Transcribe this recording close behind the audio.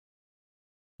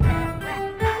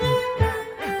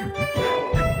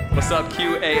What's up,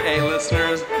 QAA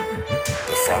listeners?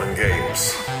 The fun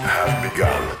games have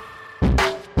begun.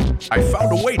 I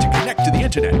found a way to connect to the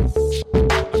internet.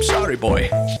 I'm sorry, boy.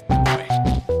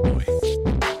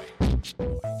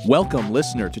 Welcome,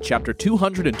 listener, to Chapter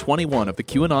 221 of the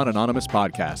QAnon Anonymous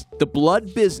podcast, the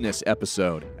Blood Business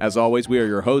episode. As always, we are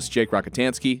your hosts, Jake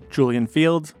Rockatansky, Julian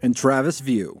Fields, and Travis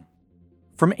View.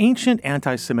 From ancient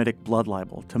anti-Semitic blood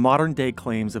libel to modern-day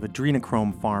claims of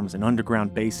adrenochrome farms and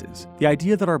underground bases, the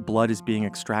idea that our blood is being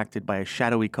extracted by a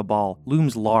shadowy cabal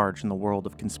looms large in the world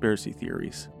of conspiracy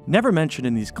theories. Never mentioned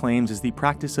in these claims is the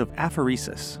practice of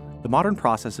apheresis, the modern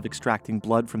process of extracting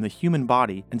blood from the human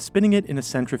body and spinning it in a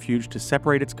centrifuge to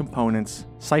separate its components,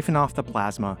 siphon off the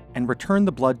plasma, and return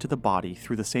the blood to the body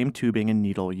through the same tubing and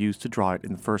needle used to draw it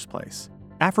in the first place.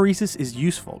 Apheresis is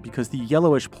useful because the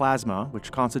yellowish plasma,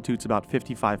 which constitutes about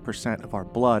 55% of our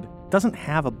blood, doesn't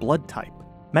have a blood type.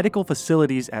 Medical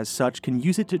facilities, as such, can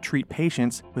use it to treat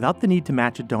patients without the need to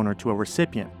match a donor to a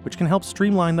recipient, which can help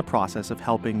streamline the process of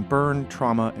helping burn,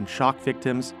 trauma, and shock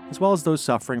victims, as well as those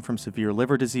suffering from severe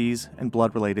liver disease and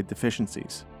blood-related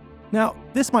deficiencies. Now,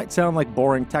 this might sound like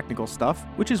boring technical stuff,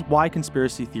 which is why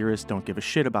conspiracy theorists don't give a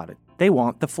shit about it. They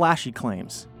want the flashy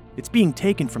claims. It's being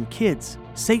taken from kids.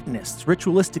 Satanists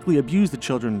ritualistically abuse the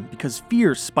children because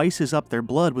fear spices up their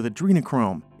blood with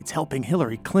adrenochrome. It's helping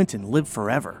Hillary Clinton live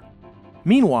forever.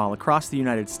 Meanwhile, across the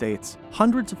United States,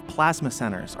 hundreds of plasma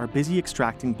centers are busy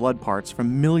extracting blood parts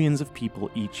from millions of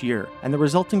people each year, and the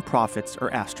resulting profits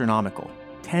are astronomical.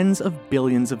 Tens of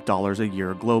billions of dollars a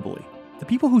year globally. The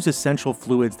people whose essential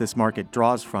fluids this market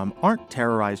draws from aren't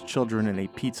terrorized children in a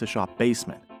pizza shop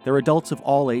basement. They're adults of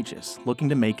all ages, looking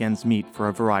to make ends meet for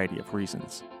a variety of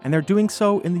reasons. And they're doing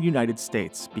so in the United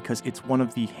States because it's one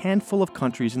of the handful of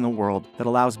countries in the world that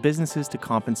allows businesses to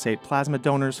compensate plasma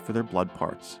donors for their blood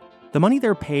parts. The money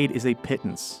they're paid is a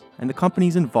pittance, and the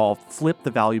companies involved flip the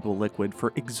valuable liquid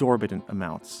for exorbitant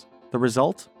amounts. The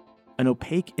result? An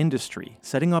opaque industry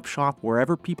setting up shop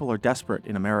wherever people are desperate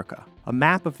in America. A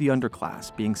map of the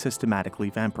underclass being systematically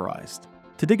vampirized.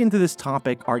 To dig into this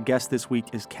topic, our guest this week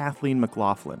is Kathleen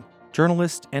McLaughlin,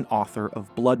 journalist and author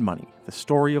of Blood Money, the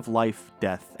story of life,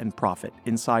 death, and profit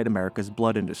inside America's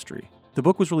blood industry. The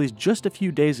book was released just a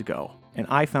few days ago, and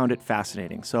I found it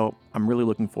fascinating, so I'm really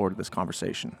looking forward to this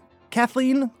conversation.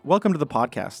 Kathleen, welcome to the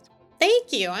podcast.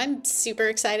 Thank you. I'm super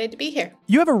excited to be here.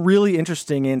 You have a really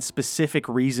interesting and specific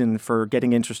reason for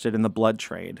getting interested in the blood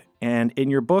trade. And in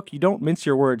your book, you don't mince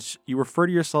your words. You refer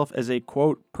to yourself as a,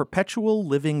 quote, perpetual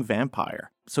living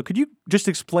vampire. So could you just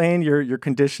explain your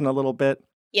condition a little bit?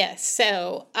 Yes.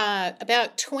 So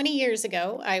about 20 years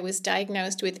ago, I was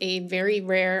diagnosed with a very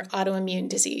rare autoimmune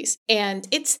disease. And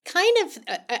it's kind of,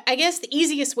 I guess the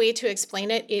easiest way to explain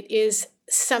it, it is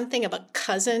something of a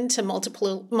cousin to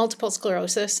multiple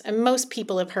sclerosis. And most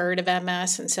people have heard of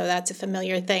MS, and so that's a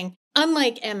familiar thing.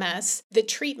 Unlike MS, the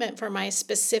treatment for my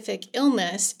specific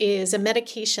illness is a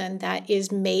medication that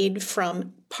is made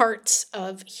from parts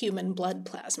of human blood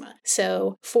plasma.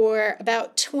 So for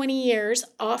about 20 years,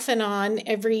 off and on,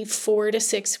 every 4 to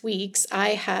 6 weeks, I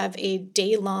have a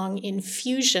day-long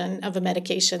infusion of a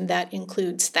medication that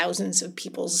includes thousands of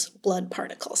people's blood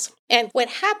particles. And what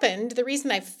happened, the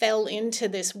reason I fell into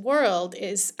this world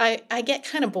is I get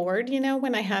kind of bored,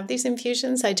 when I have these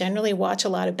infusions. I generally watch a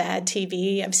lot of bad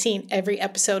TV. I've seen every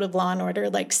episode of Law & Order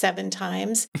like 7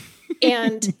 times.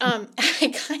 And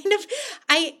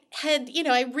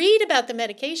I read about the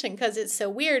medication because it's so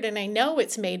weird and I know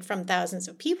it's made from thousands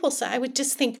of people. So I would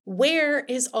just think, where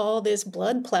is all this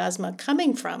blood plasma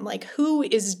coming from? Like, who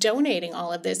is donating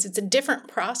all of this? It's a different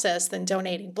process than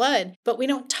donating blood, but we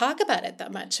don't talk about it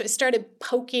that much. So I started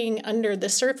poking under the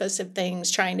surface of things,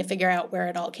 trying to figure out where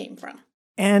it all came from.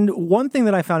 And one thing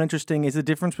that I found interesting is the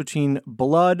difference between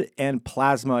blood and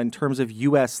plasma in terms of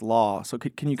U.S. law. So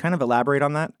can you kind of elaborate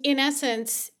on that? In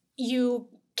essence, you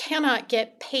cannot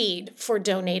get paid for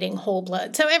donating whole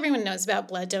blood. So everyone knows about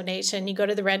blood donation. You go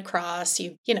to the Red Cross,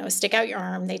 you stick out your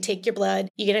arm, they take your blood,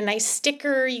 you get a nice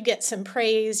sticker, you get some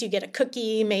praise, you get a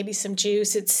cookie, maybe some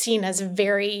juice. It's seen as a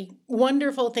very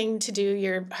wonderful thing to do.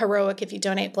 You're heroic if you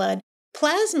donate blood.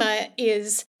 Plasma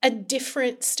is a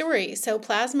different story. So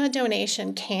plasma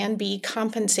donation can be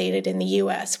compensated in the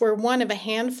U.S. We're one of a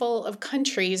handful of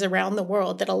countries around the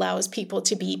world that allows people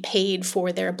to be paid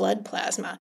for their blood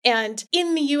plasma. And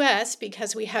in the US,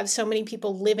 because we have so many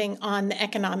people living on the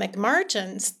economic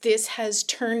margins, this has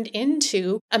turned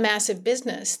into a massive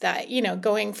business that,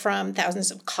 going from thousands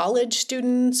of college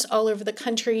students all over the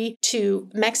country to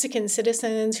Mexican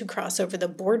citizens who cross over the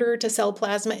border to sell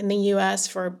plasma in the US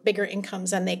for bigger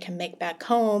incomes than they can make back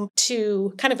home,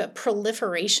 to kind of a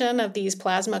proliferation of these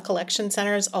plasma collection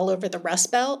centers all over the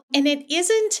Rust Belt. And it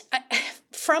isn't...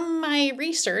 From my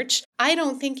research, I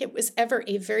don't think it was ever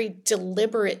a very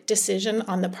deliberate decision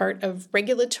on the part of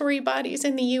regulatory bodies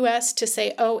in the US to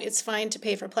say, oh, it's fine to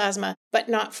pay for plasma, but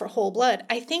not for whole blood.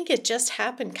 I think it just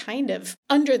happened kind of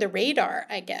under the radar,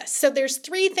 I guess. So there's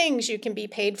 3 things you can be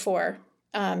paid for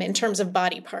in terms of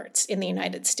body parts in the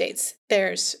United States.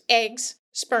 There's eggs,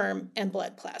 sperm, and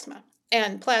blood plasma.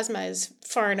 And plasma is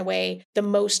far and away the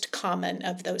most common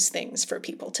of those things for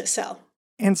people to sell.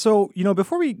 And so,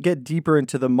 before we get deeper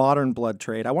into the modern blood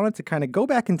trade, I wanted to kind of go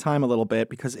back in time a little bit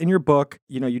because in your book,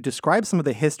 you describe some of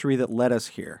the history that led us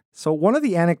here. So one of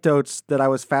the anecdotes that I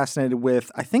was fascinated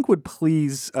with, I think would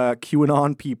please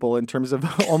QAnon people in terms of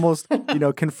almost,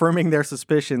 confirming their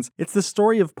suspicions. It's the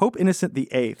story of Pope Innocent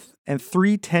VIII and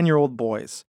 3 10-year-old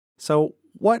boys. So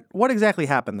what exactly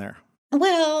happened there?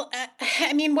 Well,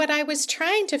 what I was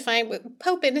trying to find with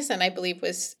Pope Innocent, I believe,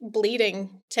 was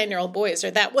bleeding 10-year-old boys,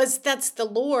 or that's the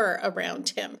lore around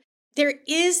him. There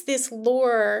is this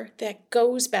lore that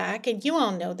goes back, and you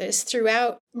all know this,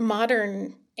 throughout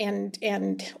modern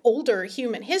and older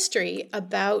human history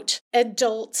about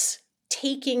adults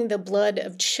taking the blood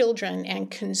of children and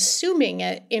consuming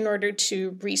it in order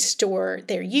to restore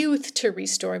their youth, to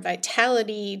restore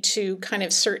vitality, to kind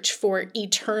of search for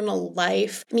eternal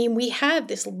life. We have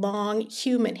this long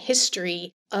human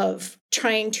history of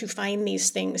trying to find these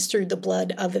things through the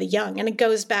blood of the young. And it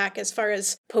goes back as far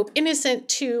as Pope Innocent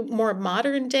to more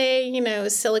modern day,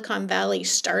 Silicon Valley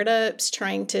startups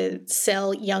trying to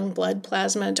sell young blood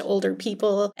plasma to older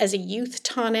people as a youth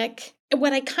tonic.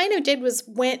 What I kind of did was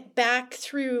went back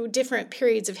through different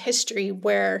periods of history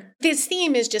where this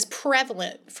theme is just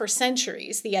prevalent for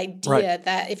centuries. The idea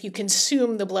that if you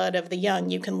consume the blood of the young,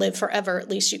 you can live forever, at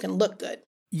least you can look good.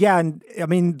 Yeah, and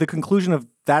the conclusion of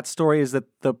that story is that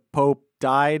the Pope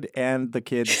died and the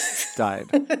kids died.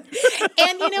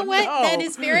 And you know what? No. That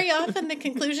is very often the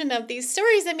conclusion of these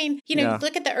stories.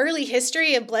 Look at the early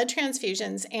history of blood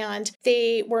transfusions, and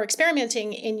they were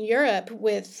experimenting in Europe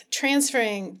with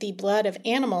transferring the blood of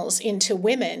animals into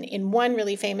women. In one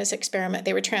really famous experiment,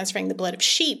 they were transferring the blood of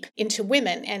sheep into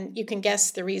women. And you can guess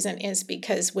the reason is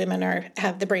because women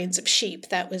have the brains of sheep.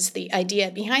 That was the idea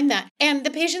behind that. And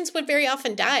the patients would very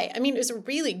often die. It was a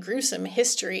really gruesome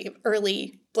history of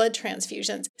early blood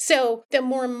transfusions. So the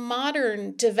more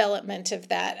modern development of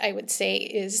that, I would say,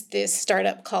 is this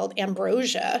startup called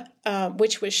Ambrosia,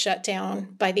 which was shut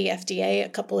down by the FDA a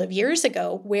couple of years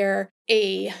ago, where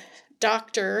a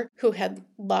doctor who had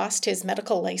lost his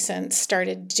medical license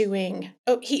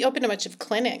he opened a bunch of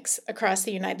clinics across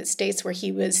the United States where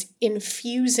he was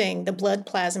infusing the blood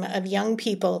plasma of young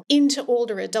people into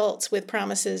older adults with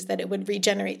promises that it would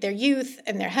regenerate their youth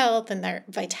and their health and their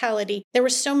vitality. There were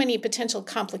so many potential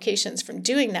complications from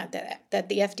doing that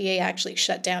the FDA actually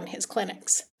shut down his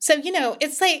clinics. So,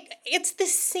 it's the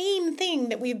same thing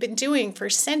that we've been doing for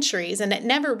centuries, and it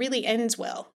never really ends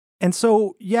well. And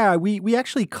so, yeah, we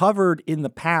actually covered in the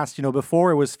past,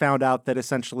 before it was found out that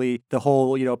essentially the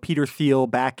whole, Peter Thiel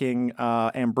backing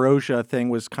Ambrosia thing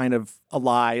was kind of a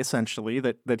lie, essentially,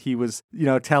 that he was,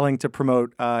 telling to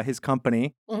promote his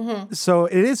company. Mm-hmm. So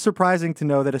it is surprising to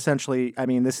know that essentially,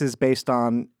 this is based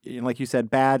on, like you said,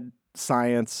 bad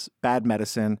science, bad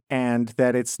medicine, and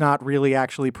that it's not really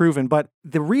actually proven. But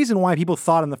the reason why people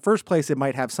thought in the first place it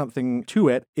might have something to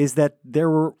it is that there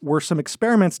were some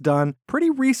experiments done pretty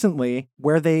recently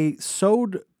where they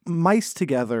sewed mice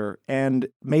together and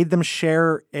made them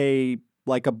share a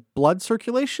blood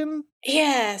circulation.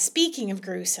 Yeah, speaking of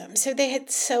gruesome. So they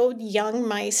had sewed young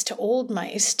mice to old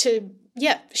mice to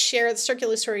share the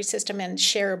circulatory system and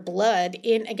share blood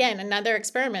in, again, another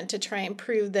experiment to try and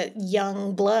prove that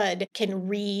young blood can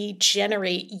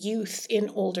regenerate youth in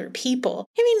older people.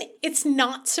 It's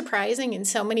not surprising in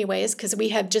so many ways because we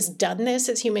have just done this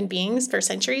as human beings for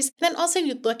centuries. And then also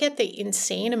you look at the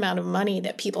insane amount of money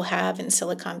that people have in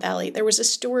Silicon Valley. There was a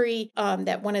story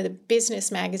that one of the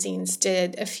business magazines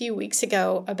did a few weeks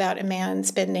ago about a man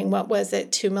spending,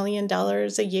 $2 million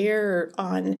a year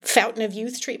on fountain of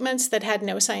youth treatments that had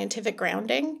no scientific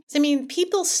grounding.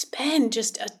 People spend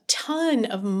just a ton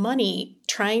of money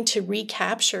trying to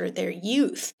recapture their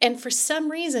youth. And for some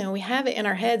reason, we have it in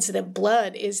our heads that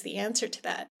blood is the answer to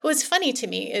that. What's funny to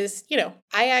me is,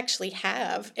 I actually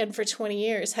have, and for 20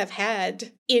 years have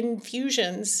had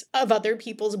infusions of other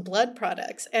people's blood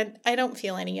products. And I don't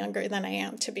feel any younger than I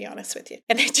am, to be honest with you.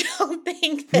 And I don't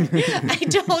think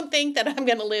that I'm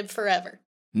going to live forever.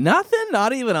 Nothing?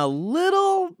 Not even a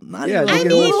little? Not even a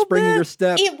little spring in your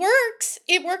step. It works.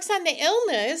 It works on the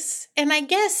illness. And I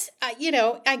guess,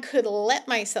 I could let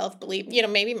myself believe,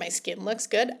 maybe my skin looks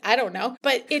good. I don't know.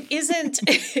 But it isn't,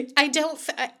 I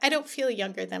don't feel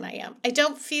younger than I am. I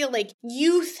don't feel like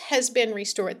youth has been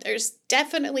restored. There's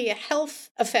definitely a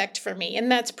health effect for me.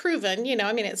 And that's proven,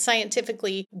 it's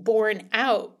scientifically borne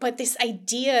out. But this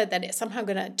idea that it's somehow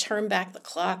going to turn back the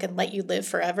clock and let you live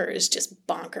forever is just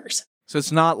bonkers. So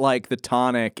it's not like the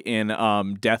tonic in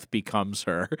Death Becomes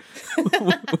Her.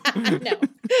 No.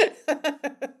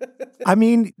 I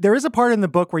mean, there is a part in the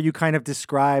book where you kind of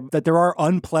describe that there are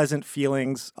unpleasant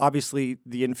feelings. Obviously,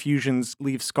 the infusions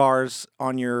leave scars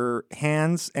on your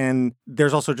hands. And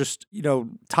there's also just,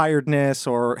 tiredness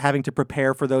or having to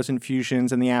prepare for those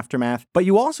infusions and the aftermath. But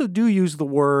you also do use the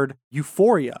word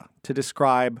euphoria to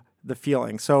describe the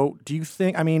feeling. So do you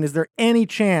think, is there any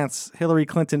chance Hillary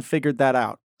Clinton figured that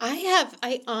out?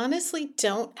 I honestly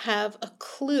don't have a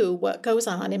clue what goes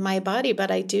on in my body,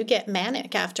 but I do get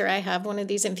manic after I have one of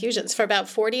these infusions for about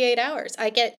 48 hours. I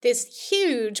get this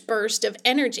huge burst of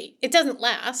energy. It doesn't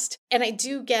last. And I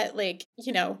do get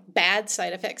bad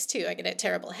side effects too. I get a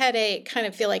terrible headache, kind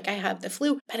of feel like I have the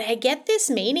flu, but I get this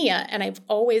mania and I've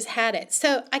always had it.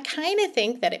 So I kind of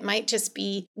think that it might just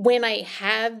be when I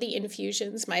have the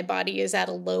infusions, my body is at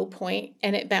a low point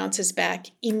and it bounces back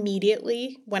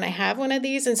immediately when I have one of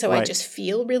these. And so I just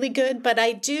feel really good, but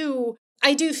I do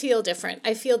feel different.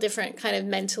 I feel different kind of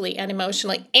mentally and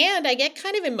emotionally, and I get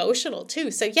kind of emotional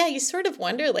too. So yeah, you sort of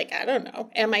wonder, I don't know,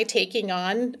 am I taking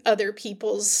on other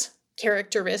people's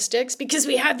characteristics? Because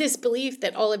we have this belief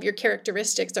that all of your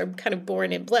characteristics are kind of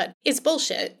born in blood. It's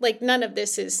bullshit. None of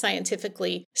this is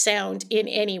scientifically sound in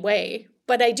any way,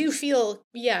 but I do feel,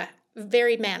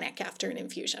 very manic after an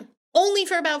infusion. Only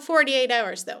for about 48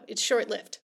 hours though. It's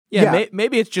short-lived. Yeah.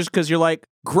 Maybe it's just because you're like,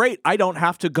 great, I don't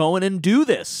have to go in and do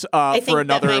this for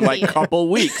another couple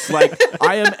weeks.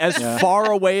 I am as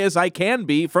far away as I can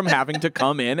be from having to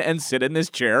come in and sit in this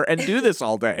chair and do this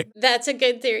all day. That's a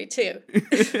good theory too.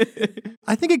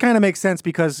 I think it kind of makes sense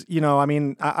because,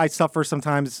 I suffer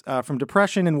sometimes from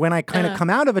depression. And when I kind of come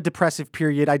out of a depressive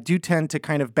period, I do tend to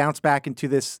kind of bounce back into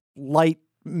this light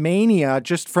mania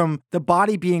just from the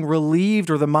body being relieved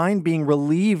or the mind being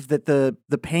relieved that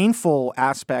the painful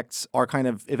aspects are kind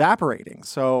of evaporating.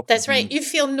 So that's right. You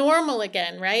feel normal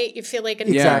again, right? You feel like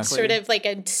sort of like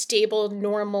a stable,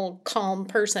 normal, calm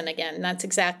person again. And that's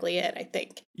exactly it, I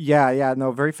think. Yeah.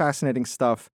 No, very fascinating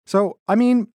stuff. So,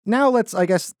 now let's,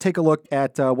 take a look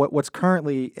at what's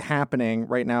currently happening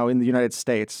right now in the United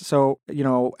States. So,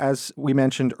 as we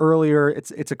mentioned earlier,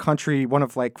 it's a country, one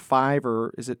of 5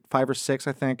 or is it 5 or 6,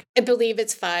 I think? I believe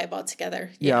it's 5 altogether.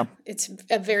 Yeah. It's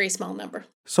a very small number.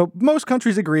 So most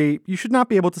countries agree you should not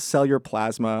be able to sell your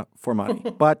plasma for money.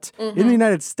 But in the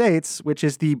United States, which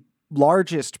is the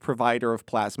largest provider of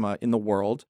plasma in the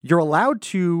world, you're allowed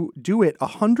to do it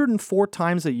 104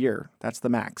 times a year. That's the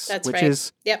max. That's which right.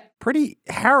 is pretty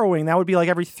harrowing. That would be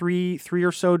every three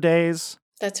or so days.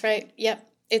 That's right. Yep.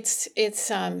 It's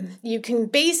you can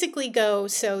basically go,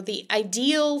 so the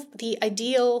ideal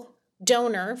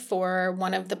donor for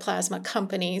one of the plasma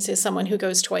companies is someone who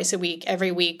goes twice a week,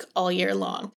 every week, all year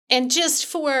long. And just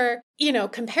for,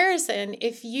 comparison,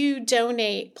 if you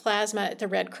donate plasma at the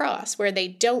Red Cross, where they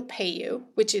don't pay you,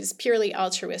 which is purely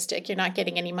altruistic, you're not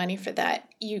getting any money for that,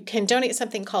 you can donate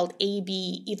something called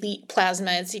AB Elite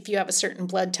Plasma. It's if you have a certain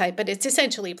blood type, but it's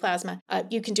essentially plasma.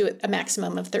 You can do it a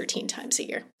maximum of 13 times a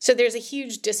year. So there's a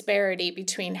huge disparity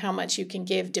between how much you can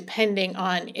give depending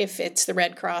on if it's the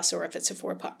Red Cross or if it's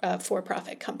a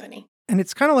for-profit company. And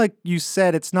it's kind of like you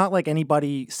said, it's not like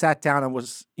anybody sat down and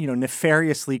was,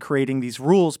 nefariously creating these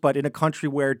rules, but in a country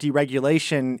where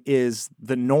deregulation is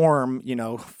the norm,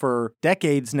 for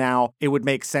decades now, it would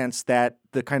make sense that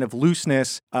the kind of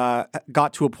looseness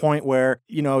got to a point where,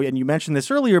 and you mentioned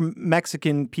this earlier,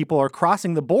 Mexican people are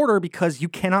crossing the border because you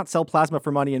cannot sell plasma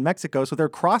for money in Mexico. So they're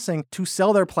crossing to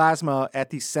sell their plasma at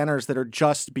these centers that are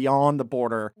just beyond the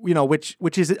border,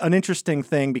 which is an interesting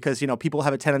thing because, people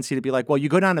have a tendency to be like, well, you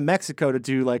go down to Mexico to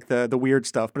do the weird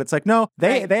stuff. But it's like, no,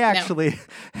 they actually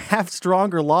have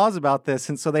stronger laws about this.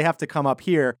 And so they have to come up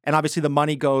here. And obviously the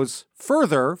money goes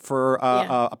further for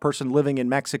a person living in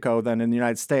Mexico than in the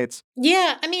United States. Yeah.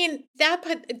 Yeah, I mean,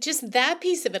 that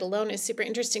piece of it alone is super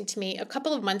interesting to me. A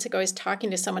couple of months ago, I was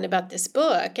talking to someone about this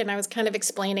book, and I was kind of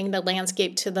explaining the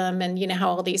landscape to them and, how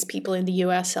all these people in the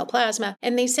U.S. sell plasma.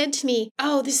 And they said to me,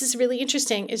 oh, this is really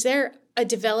interesting. Is there a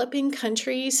developing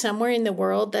country somewhere in the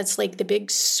world that's like the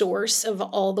big source of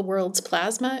all the world's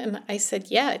plasma? And I said,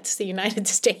 yeah, it's the United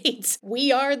States.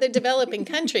 We are the developing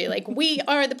country. Like, we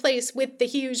are the place with the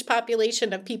huge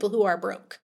population of people who are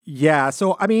broke. Yeah.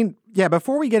 So, I mean,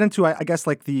 before we get into, I guess,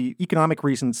 like the economic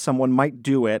reasons someone might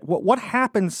do it, what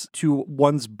happens to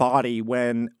one's body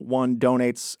when one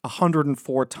donates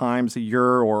 104 times a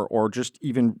year or just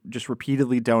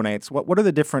repeatedly donates? What are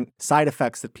the different side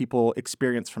effects that people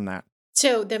experience from that?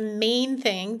 So the main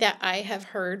thing that I have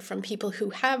heard from people who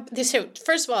have this, so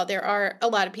first of all, there are a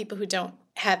lot of people who don't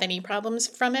have any problems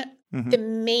from it. Mm-hmm. The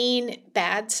main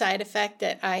bad side effect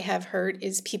that I have heard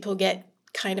is people get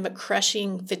kind of a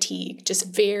crushing fatigue, just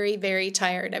very, very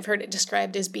tired. I've heard it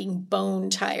described as being bone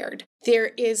tired. There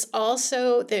is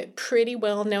also the pretty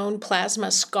well-known plasma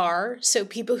scar. So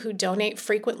people who donate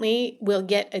frequently will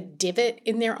get a divot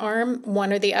in their arm,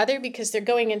 one or the other, because they're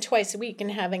going in twice a week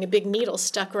and having a big needle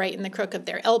stuck right in the crook of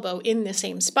their elbow in the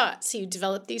same spot. So you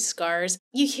develop these scars.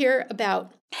 You hear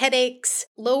about headaches,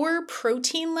 lower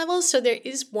protein levels. So there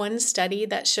is one study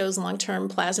that shows long-term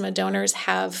plasma donors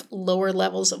have lower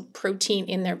levels of protein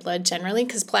in their blood generally,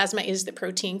 because plasma is the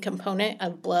protein component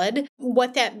of blood.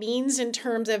 What that means in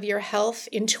terms of your health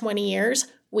in 20 years,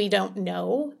 we don't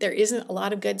know. There isn't a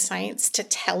lot of good science to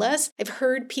tell us. I've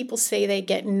heard people say they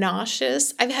get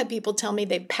nauseous. I've had people tell me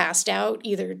they've passed out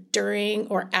either during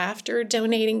or after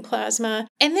donating plasma.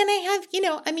 And then I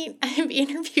have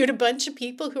interviewed a bunch of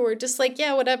people who are just like,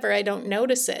 yeah, whatever, I don't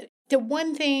notice it. The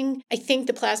one thing I think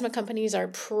the plasma companies are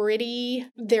pretty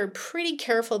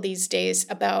careful these days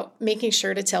about making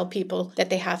sure to tell people that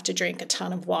they have to drink a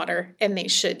ton of water and they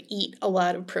should eat a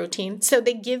lot of protein. So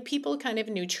they give people kind of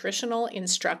nutritional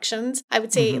instructions. I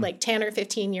would say like 10 or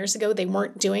 15 years ago, they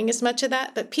weren't doing as much of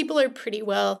that, but people are pretty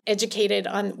well educated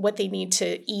on what they need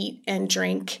to eat and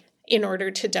drink in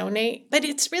order to donate. But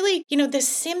it's really, the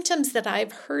symptoms that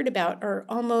I've heard about are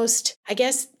almost, I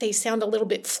guess they sound a little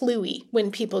bit flu-y when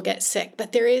people get sick.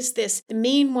 But there is the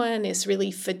main one is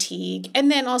really fatigue. And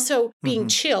then also being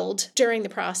chilled during the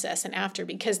process and after,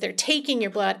 because they're taking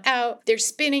your blood out, they're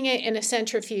spinning it in a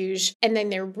centrifuge, and then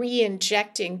they're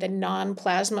re-injecting the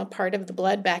non-plasma part of the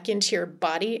blood back into your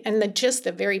body. And just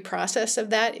the very process of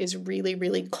that is really,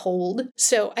 really cold.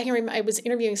 So I can remember I was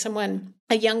interviewing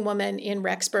a young woman in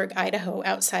Rexburg, Idaho,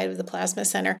 outside of the plasma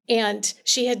center. And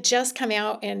she had just come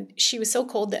out and she was so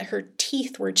cold that her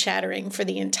teeth were chattering for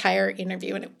the entire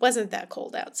interview. And it wasn't that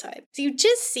cold outside. So you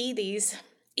just see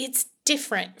it's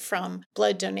different from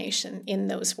blood donation in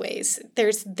those ways.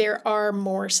 There are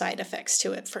more side effects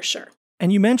to it for sure.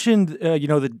 And you mentioned,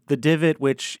 the divot,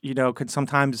 which, can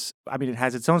sometimes, it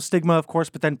has its own stigma, of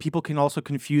course, but then people can also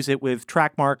confuse it with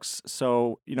track marks.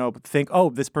 So, think,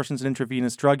 oh, this person's an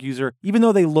intravenous drug user, even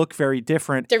though they look very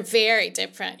different. They're very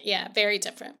different. Yeah, very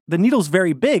different. The needle's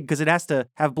very big because it has to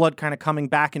have blood kind of coming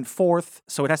back and forth.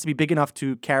 So it has to be big enough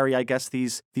to carry, I guess,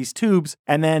 these tubes.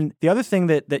 And then the other thing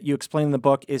that you explain in the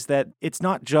book is that it's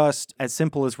not just as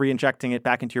simple as re-injecting it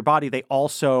back into your body. They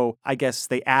also, I guess,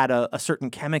 they add a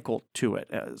certain chemical to it.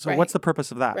 So What's the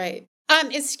purpose of that? Right.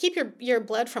 It's to keep your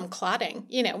blood from clotting.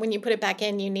 When you put it back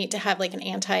in, you need to have like an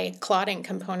anti-clotting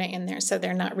component in there so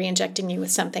they're not re-injecting you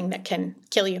with something that can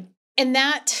kill you. And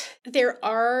that there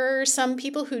are some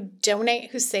people who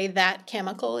donate who say that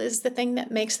chemical is the thing that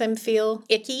makes them feel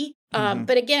icky.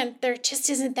 But again, there just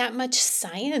isn't that much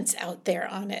science out there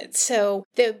on it. So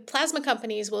the plasma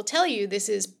companies will tell you this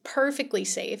is perfectly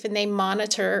safe, and they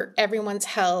monitor everyone's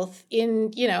health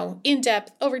in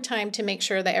depth over time to make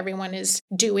sure that everyone is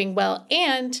doing well.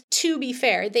 And to be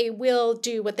fair, they will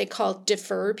do what they call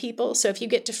defer people. So if you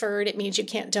get deferred, it means you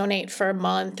can't donate for a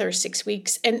month or 6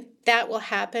 weeks. And that will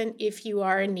happen if you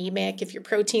are anemic, if your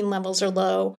protein levels are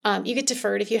low. You get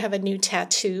deferred if you have a new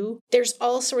tattoo. There's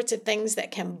all sorts of things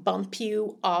that can bump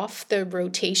you off the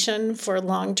rotation for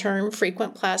long-term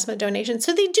frequent plasma donation.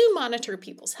 So they do monitor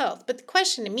people's health. But the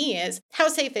question to me is, how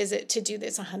safe is it to do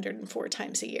this 104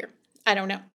 times a year? I don't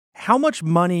know. How much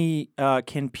money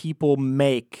can people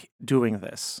make doing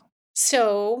this?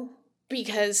 So,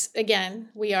 because again,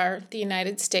 we are the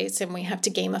United States and we have to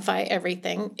gamify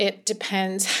everything. It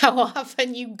depends how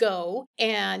often you go,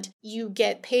 and you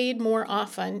get paid more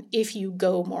often if you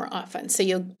go more often. So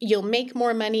you'll make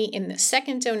more money in the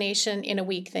second donation in a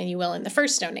week than you will in the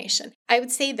first donation. I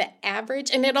would say the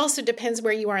average, and it also depends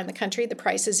where you are in the country. The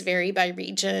prices vary by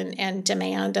region and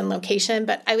demand and location,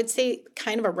 but I would say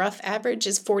kind of a rough average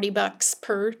is $40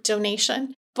 per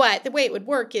donation. But the way it would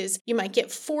work is you might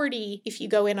get 40 if you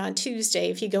go in on Tuesday.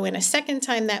 If you go in a second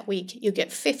time that week, you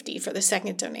get 50 for the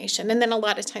second donation. And then a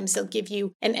lot of times they'll give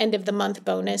you an end of the month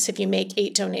bonus if you make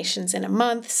 8 donations in a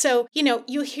month. So,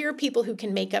 you hear people who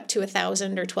can make up to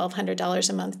 $1,000 or $1,200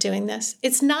 a month doing this.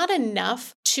 It's not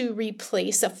enough to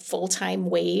replace a full-time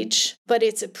wage, but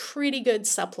it's a pretty good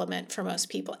supplement for most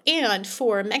people. And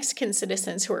for Mexican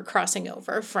citizens who are crossing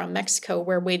over from Mexico,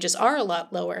 where wages are a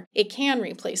lot lower, it can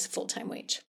replace a full-time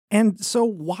wage. And so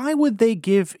why would they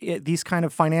give these kind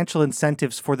of financial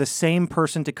incentives for the same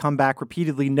person to come back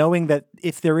repeatedly, knowing that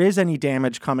if there is any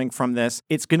damage coming from this,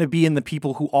 it's going to be in the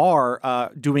people who are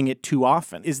doing it too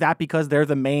often? Is that because they're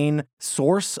the main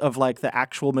source of like the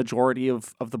actual majority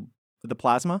of the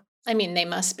plasma? I mean, they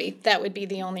must be. That would be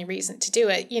the only reason to do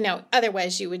it.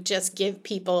 Otherwise you would just give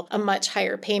people a much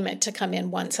higher payment to come in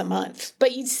once a month.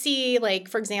 But you'd see, like,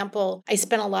 for example, I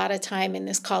spent a lot of time in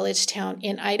this college town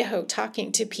in Idaho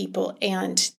talking to people,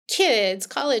 and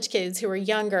college kids who are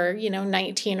younger,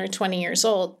 19 or 20 years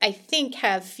old, I think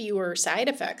have fewer side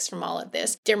effects from all of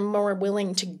this. They're more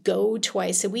willing to go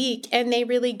twice a week, and they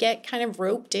really get kind of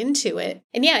roped into it.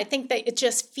 And yeah, I think that it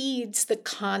just feeds the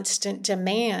constant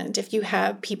demand if you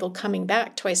have people coming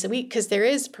back twice a week, because there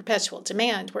is perpetual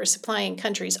demand. We're supplying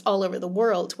countries all over the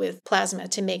world with plasma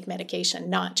to make medication,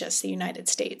 not just the United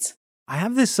States. I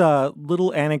have this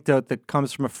little anecdote that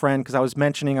comes from a friend, because I was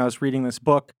reading this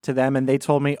book to them, and they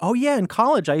told me, oh yeah, in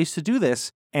college I used to do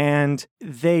this. And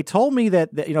they told me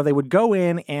that they would go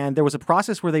in and there was a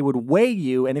process where they would weigh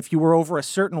you. And if you were over a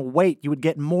certain weight, you would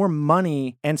get more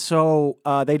money. And so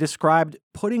they described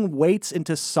putting weights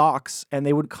into socks, and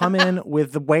they would come in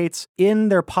with the weights in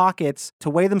their pockets to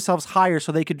weigh themselves higher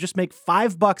so they could just make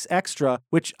 $5 extra,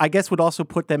 which I guess would also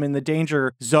put them in the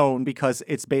danger zone because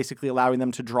it's basically allowing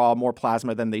them to draw more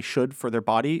plasma than they should for their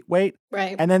body weight.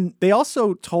 Right. And then they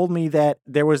also told me that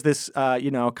there was this,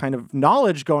 kind of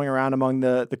knowledge going around among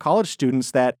the college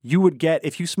students that you would get,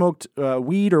 if you smoked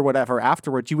weed or whatever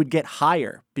afterwards, you would get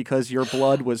higher because your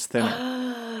blood was thinner.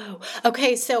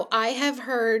 Okay, so I have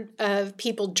heard of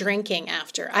people drinking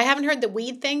after. I haven't heard the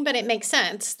weed thing, but it makes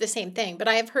sense, the same thing. But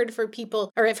I've heard of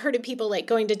people like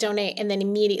going to donate and then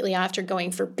immediately after going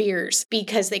for beers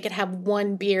because they could have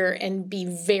one beer and be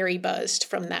very buzzed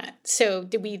from that. So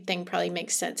the weed thing probably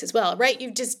makes sense as well, right?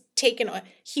 You've just taken a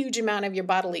huge amount of your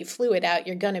bodily fluid out.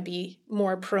 You're going to be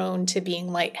more prone to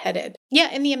being lightheaded. Yeah,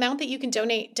 and the amount that you can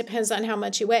donate depends on how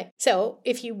much you weigh. So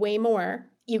if you weigh more,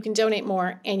 you can donate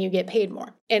more and you get paid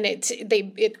more. And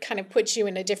it kind of puts you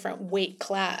in a different weight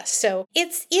class. So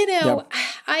it's, Yep.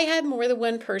 I had more than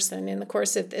one person in the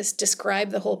course of this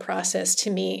describe the whole process to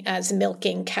me as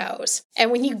milking cows.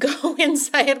 And when you go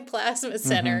inside a plasma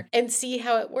center and see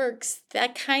how it works,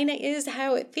 that kind of is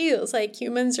how it feels. Like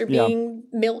humans are being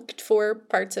milked for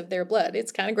parts of their blood.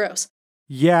 It's kind of gross.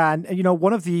 Yeah, and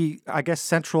one of the, I guess,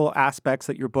 central aspects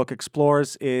that your book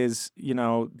explores is,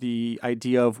 the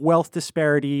idea of wealth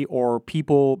disparity or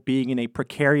people being in a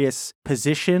precarious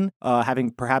position,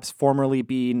 having perhaps formerly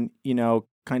been,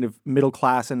 kind of middle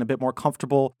class and a bit more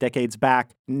comfortable decades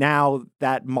back. Now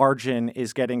that margin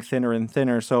is getting thinner and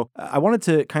thinner. So I wanted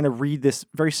to kind of read this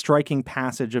very striking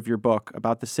passage of your book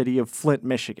about the city of Flint,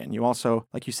 Michigan. You also,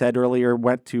 like you said earlier,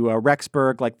 went to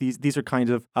Rexburg. Like these are kind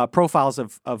of profiles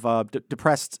of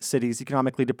depressed cities,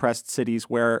 economically depressed cities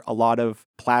where a lot of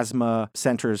plasma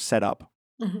centers set up.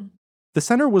 Mm-hmm. The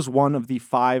center was one of the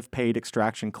 5 paid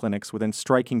extraction clinics within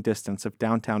striking distance of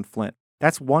downtown Flint.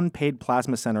 That's one paid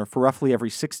plasma center for roughly every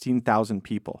 16,000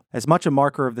 people, as much a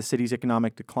marker of the city's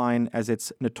economic decline as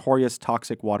its notorious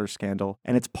toxic water scandal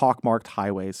and its pockmarked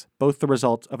highways, both the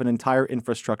result of an entire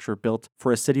infrastructure built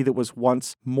for a city that was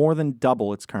once more than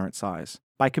double its current size.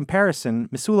 By comparison,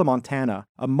 Missoula, Montana,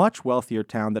 a much wealthier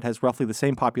town that has roughly the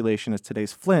same population as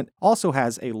today's Flint, also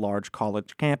has a large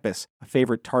college campus, a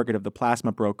favorite target of the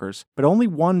plasma brokers, but only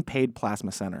one paid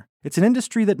plasma center. It's an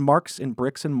industry that marks in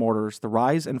bricks and mortars the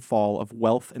rise and fall of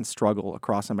wealth and struggle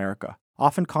across America,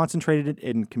 often concentrated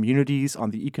in communities on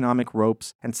the economic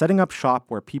ropes and setting up shop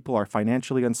where people are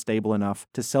financially unstable enough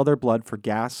to sell their blood for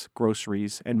gas,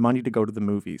 groceries, and money to go to the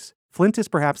movies. Flint is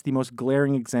perhaps the most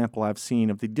glaring example I've seen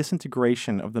of the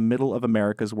disintegration of the middle of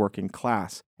America's working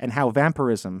class and how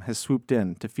vampirism has swooped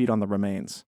in to feed on the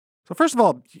remains. So first of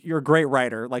all, you're a great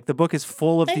writer. Like the book is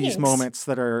full of these moments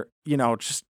that are,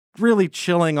 just really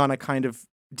chilling on a kind of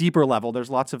deeper level. There's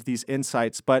lots of these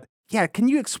insights, but yeah, can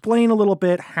you explain a little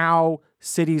bit how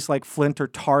cities like Flint are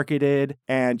targeted?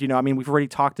 And, we've already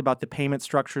talked about the payment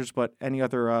structures, but any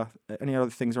other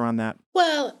things around that?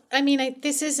 Well, I mean,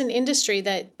 this is an industry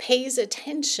that pays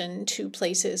attention to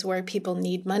places where people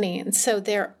need money. And so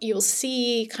there you'll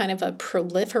see kind of a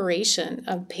proliferation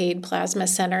of paid plasma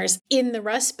centers in the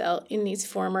Rust Belt, in these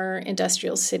former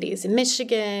industrial cities in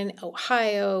Michigan,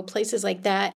 Ohio, places like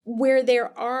that, where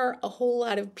there are a whole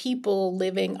lot of people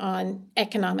living on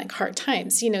economic hard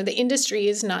times. You know, the industry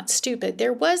is not stupid.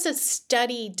 There was a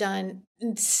study done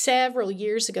several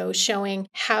years ago showing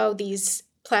how these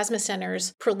plasma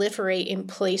centers proliferate in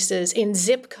places, in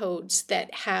zip codes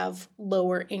that have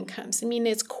lower incomes. I mean,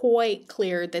 it's quite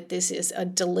clear that this is a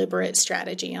deliberate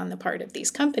strategy on the part of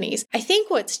these companies. I think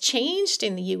what's changed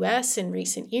in the US in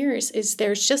recent years is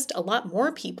there's just a lot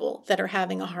more people that are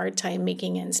having a hard time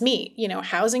making ends meet. You know,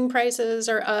 housing prices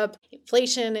are up,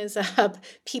 inflation is up,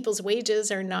 people's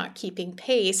wages are not keeping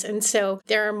pace. And so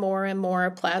there are more and more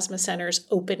plasma centers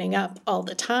opening up all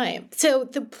the time. So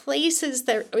the places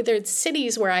or the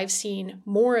cities where I've seen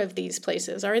more of these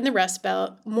places are in the Rust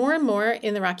Belt, more and more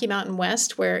in the Rocky Mountain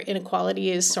West, where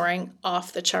inequality is soaring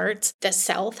off the charts. The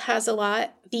South has a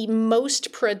lot. The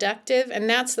most productive, and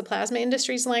that's the plasma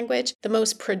industry's language, the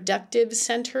most productive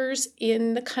centers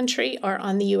in the country are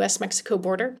on the US-Mexico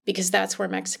border, because that's where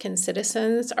Mexican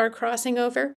citizens are crossing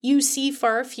over. You see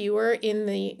far fewer in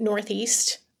the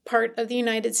Northeast part of the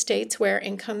United States, where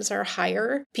incomes are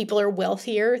higher, people are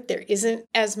wealthier, there isn't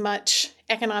as much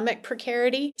economic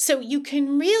precarity. So you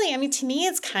can really, I mean, to me,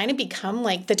 it's kind of become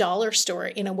like the dollar store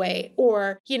in a way,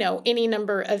 or, you know, any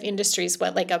number of industries,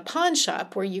 like a pawn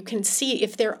shop, where you can see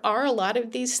if there are a lot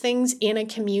of these things in a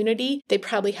community, they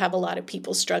probably have a lot of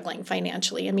people struggling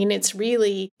financially. I mean, it's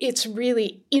really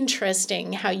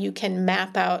interesting how you can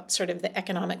map out sort of the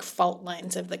economic fault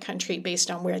lines of the country based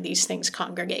on where these things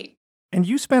congregate. And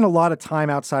you spent a lot of time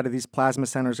outside of these plasma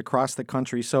centers across the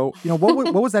country. So, you know,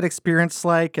 what was that experience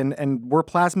like? And were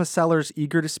plasma sellers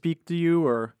eager to speak to you,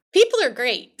 or? People are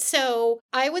great. So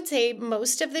I would say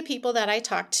most of the people that I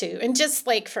talk to, and just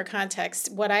like for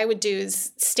context, what I would do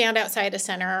is stand outside a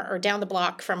center or down the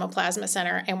block from a plasma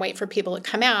center and wait for people to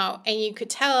come out. And you could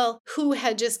tell who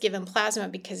had just given plasma,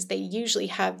 because they usually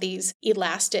have these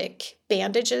elastic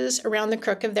bandages around the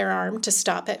crook of their arm to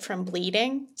stop it from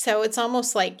bleeding. So it's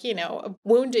almost like, you know,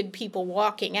 wounded people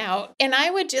walking out. And I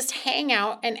would just hang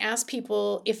out and ask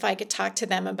people if I could talk to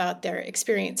them about their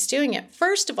experience doing it.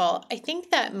 First of all, I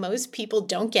think that most people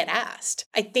don't get asked.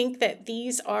 I think that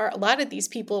a lot of these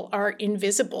people are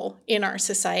invisible in our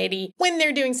society when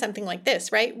they're doing something like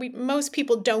this, right? Most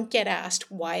people don't get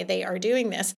asked why they are doing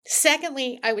this.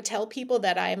 Secondly, I would tell people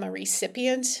that I am a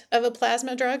recipient of a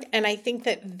plasma drug, and I think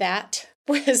that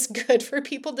was good for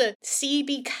people to see,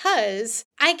 because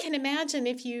I can imagine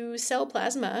if you sell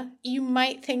plasma, you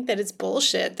might think that it's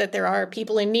bullshit, that there are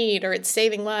people in need or it's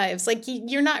saving lives. Like,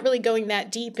 you're not really going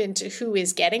that deep into who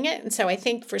is getting it. And so I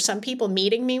think for some people,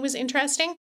 meeting me was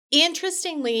interesting.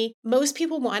 Interestingly, most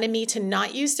people wanted me to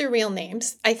not use their real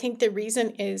names. I think the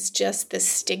reason is just the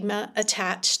stigma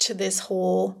attached to this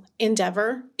whole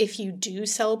endeavor. If you do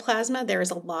sell plasma, there is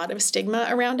a lot of stigma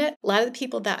around it. A lot of the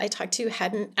people that I talked to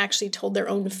hadn't actually told their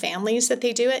own families that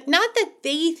they do it. Not that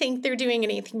they think they're doing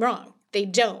anything wrong. They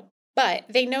don't. But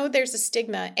they know there's a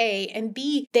stigma, A, and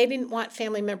B, they didn't want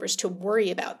family members to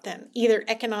worry about them, either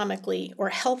economically or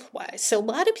health-wise. So a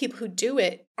lot of people who do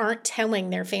it aren't telling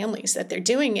their families that they're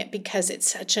doing it because it's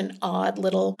such an odd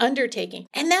little undertaking.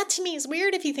 And that to me is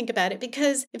weird if you think about it,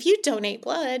 because if you donate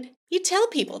blood, you tell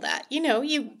people that. You know,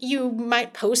 you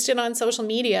might post it on social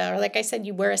media, or like I said,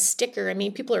 you wear a sticker. I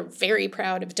mean, people are very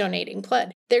proud of donating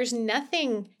blood. There's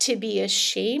nothing to be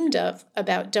ashamed of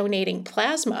about donating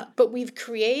plasma, but we've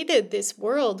created this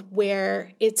world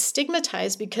where it's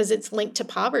stigmatized because it's linked to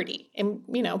poverty. And,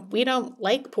 you know, we don't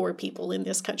like poor people in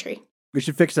this country. We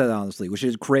should fix that, honestly. We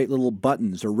should create little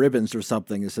buttons or ribbons or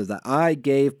something that says that I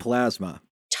gave plasma.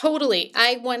 Totally.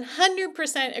 I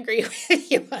 100% agree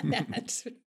with you on that.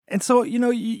 And so, you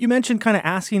know, you mentioned kind of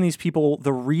asking these people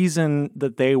the reason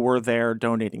that they were there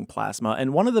donating plasma.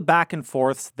 And one of the back and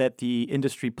forths that the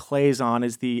industry plays on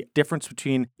is the difference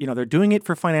between, you know, they're doing it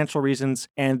for financial reasons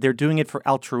and they're doing it for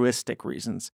altruistic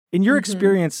reasons. In your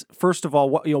experience, first of all,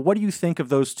 what do you think of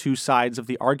those two sides of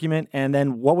the argument? And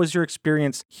then what was your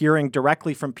experience hearing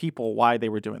directly from people why they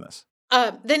were doing this?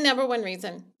 The number one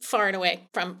reason, far and away,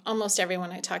 from almost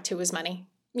everyone I talked to, was money.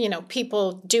 You know,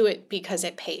 people do it because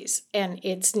it pays, and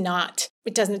it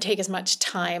doesn't take as much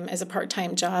time as a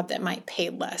part-time job that might pay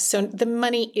less. So the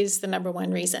money is the number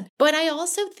one reason. But I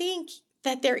also think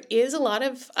that there is a lot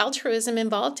of altruism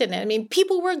involved in it. I mean,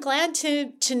 people were glad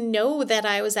to know that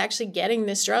I was actually getting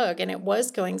this drug and it was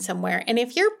going somewhere. And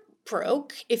if you're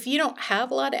broke, if you don't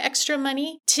have a lot of extra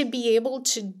money, to be able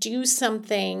to do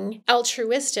something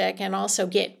altruistic and also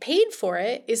get paid for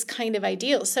it is kind of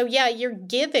ideal. So yeah, you're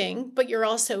giving, but you're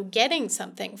also getting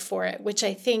something for it, which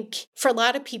I think for a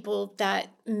lot of people that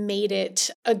made it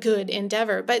a good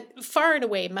endeavor. But far and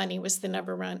away, money was the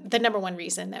number one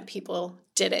reason that people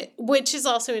did it, which is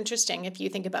also interesting if you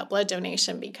think about blood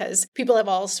donation, because people have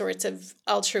all sorts of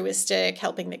altruistic,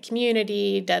 helping the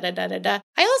community, I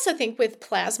also think with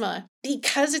plasma,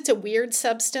 because it's a weird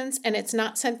substance and it's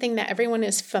not something that everyone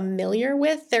is familiar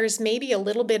with, there's maybe a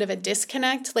little bit of a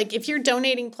disconnect. Like if you're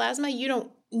donating plasma, you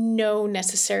don't know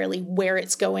necessarily where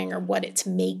it's going or what it's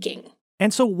making.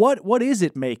 And so what is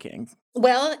it making?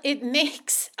 Well, it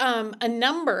makes a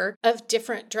number of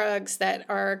different drugs that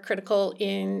are critical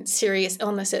in serious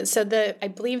illnesses. So I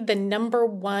believe the number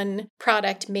one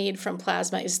product made from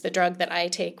plasma is the drug that I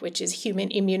take, which is human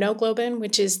immunoglobulin,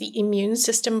 which is the immune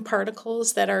system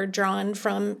particles that are drawn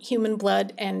from human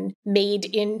blood and made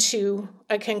into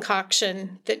a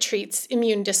concoction that treats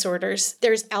immune disorders.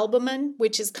 There's albumin,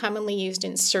 which is commonly used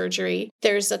in surgery.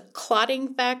 There's a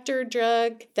clotting factor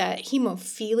drug that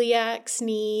hemophiliacs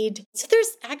need. So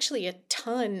there's actually a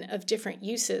ton of different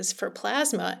uses for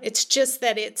plasma. It's just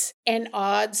that it's an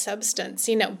odd substance.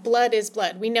 Blood is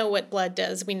blood. We know what blood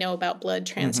does. We know about blood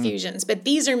transfusions, but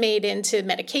these are made into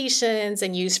medications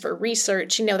and used for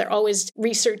research. They're always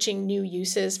researching new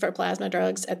uses for plasma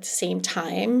drugs at the same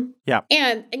time. Yeah.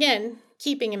 And again,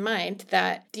 keeping in mind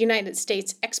that the United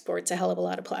States exports a hell of a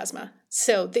lot of plasma.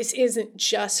 So this isn't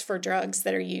just for drugs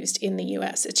that are used in the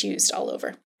US. It's used all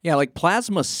over. Yeah, like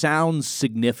plasma sounds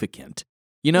significant.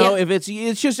 If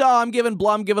it's just, I'm giving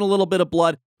a little bit of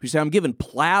blood. If you say, I'm giving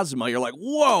plasma, you're like,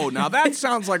 whoa, now that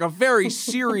sounds like a very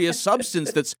serious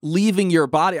substance that's leaving your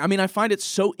body. I mean, I find it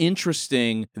so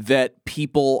interesting that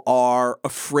people are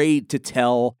afraid to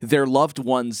tell their loved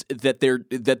ones that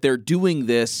they're doing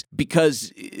this,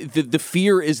 because the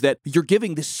fear is that you're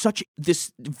giving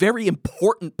this very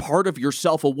important part of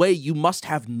yourself away. You must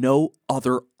have no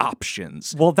other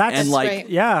options. Well, that's right.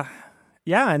 Yeah.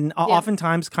 Yeah, and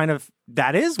oftentimes kind of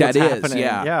that is what's happening.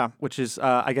 Yeah, which is,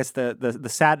 I guess, the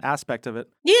sad aspect of it.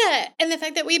 Yeah, and the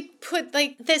fact that we put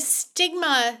this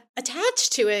stigma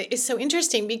attached to it is so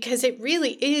interesting, because it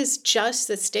really is just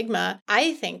the stigma,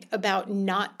 I think, about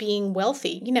not being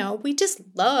wealthy. We just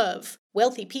love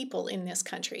wealthy people in this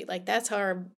country.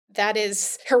 That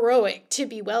is heroic to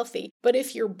be wealthy. But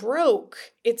if you're broke,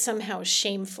 it's somehow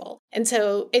shameful. And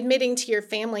so admitting to your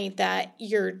family that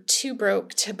you're too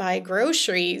broke to buy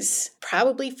groceries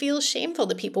probably feels shameful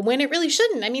to people, when it really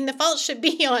shouldn't. I mean, the fault should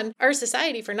be on our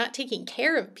society for not taking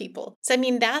care of people. So,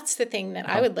 that's the thing that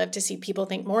I would love to see people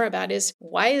think more about, is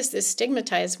why is this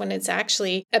stigmatized when it's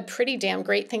actually a pretty damn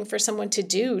great thing for someone to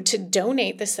do, to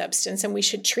donate the substance, and we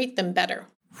should treat them better.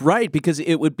 Right, because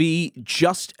it would be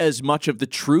just as much of the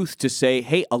truth to say,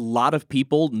 hey, a lot of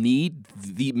people need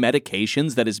the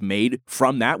medications that is made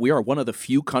from that. We are one of the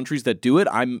few countries that do it.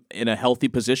 I'm in a healthy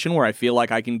position where I feel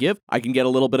like I can get a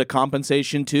little bit of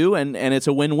compensation too, and it's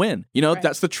a win-win. Right.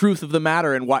 That's the truth of the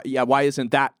matter, and why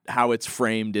isn't that how it's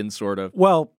framed in sort of?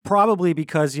 Well, probably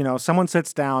because, someone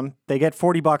sits down, they get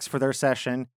 $40 for their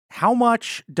session. How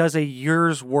much does a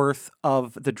year's worth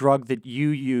of the drug that you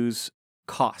use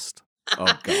cost? Oh,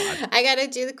 God. I got to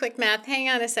do the quick math. Hang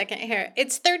on a second here.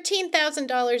 It's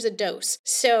 $13,000 a dose.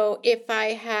 So if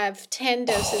I have 10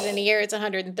 doses in a year, it's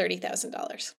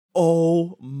 $130,000.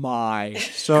 Oh, my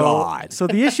God. So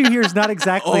the issue here is not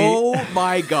exactly... Oh,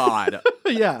 my God.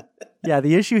 Yeah. Yeah,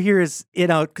 the issue here is,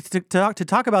 to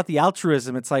talk about the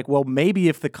altruism, it's like, well, maybe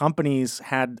if the companies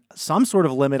had some sort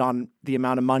of limit on the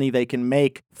amount of money they can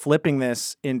make flipping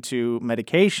this into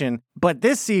medication, but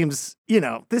this seems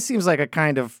like a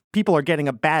kind of, people are getting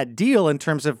a bad deal in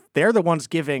terms of they're the ones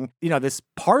giving, this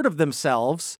part of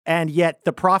themselves, and yet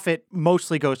the profit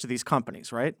mostly goes to these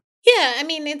companies, right? Yeah,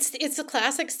 it's a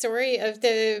classic story of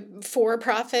the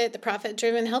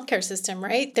profit-driven healthcare system,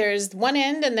 right? There's one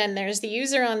end, and then there's the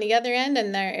user on the other end,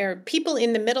 and there are people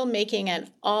in the middle making an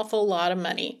awful lot of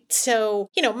money. So,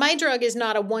 my drug is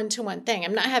not a one-to-one thing.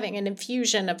 I'm not having an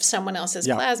infusion of someone else's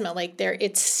plasma.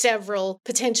 It's several,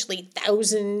 potentially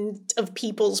thousands of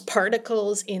people's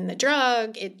particles in the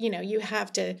drug. You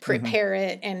have to prepare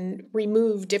it and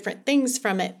remove different things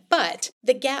from it. But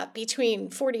the gap between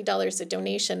 $40 a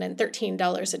donation and and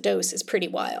 $13 a dose is pretty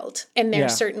wild. And there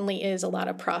certainly is a lot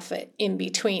of profit in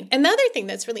between. Another thing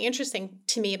that's really interesting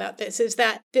to me about this is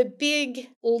that the big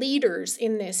leaders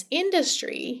in this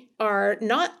industry are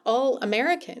not all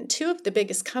American. Two of the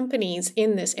biggest companies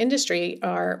in this industry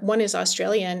one is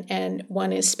Australian and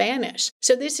one is Spanish.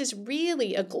 So this is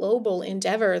really a global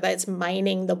endeavor that's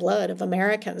mining the blood of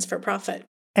Americans for profit.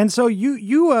 And so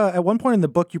you at one point in the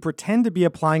book, you pretend to be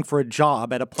applying for a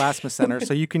job at a plasma center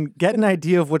so you can get an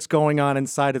idea of what's going on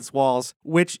inside its walls,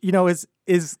 which,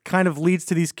 is kind of leads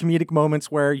to these comedic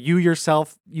moments where you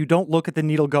yourself, you don't look at the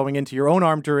needle going into your own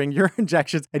arm during your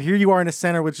injections. And here you are in a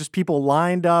center with just people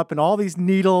lined up and all these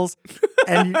needles.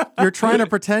 And you're trying to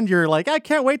pretend you're like, I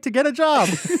can't wait to get a job.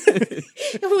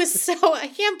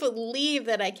 I can't believe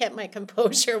that I kept my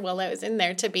composure while I was in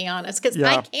there, to be honest, because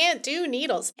I can't do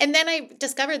needles. And then I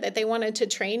discovered that they wanted to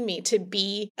train me to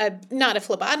be not a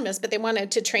phlebotomist, but they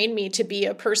wanted to train me to be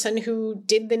a person who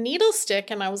did the needle stick.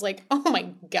 And I was like, oh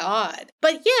my God.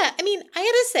 But yeah, I mean, I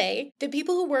had to say, the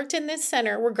people who worked in this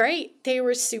center were great. They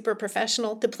were super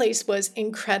professional. The place was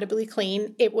incredibly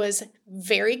clean. It was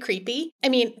very creepy. I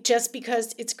mean, just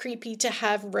because it's creepy to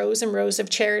have rows and rows of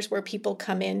chairs where people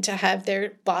come in to have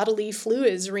their bodily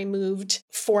fluids removed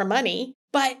for money.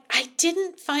 But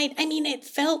it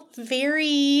felt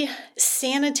very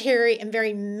sanitary and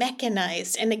very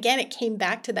mechanized. And again, it came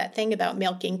back to that thing about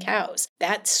milking cows.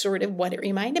 That's sort of what it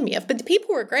reminded me of. But the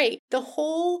people were great. The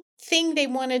whole thing they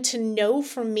wanted to know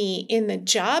from me in the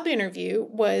job interview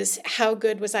was how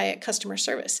good was I at customer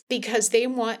service, because they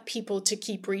want people to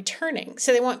keep returning.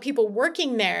 So they want people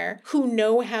working there who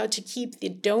know how to keep the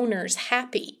donors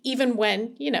happy, even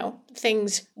when,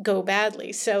 things go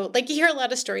badly. So you hear a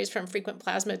lot of stories from frequent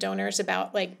plasma donors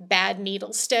about bad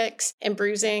needle sticks and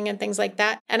bruising and things like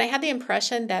that. And I had the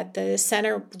impression that the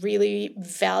center really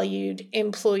valued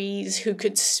employees who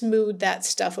could smooth that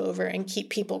stuff over and keep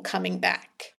people coming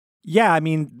back. Yeah,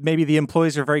 maybe the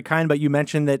employees are very kind, but you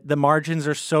mentioned that the margins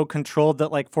are so controlled that,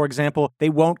 for example, they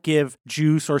won't give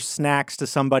juice or snacks to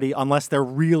somebody unless they're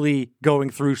really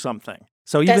going through something.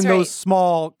 So even those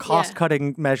small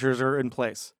cost-cutting measures are in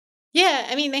place.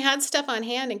 Yeah, they had stuff on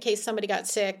hand in case somebody got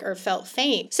sick or felt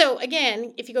faint. So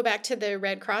again, if you go back to the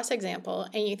Red Cross example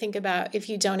and you think about if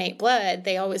you donate blood,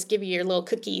 they always give you your little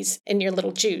cookies and your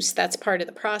little juice. That's part of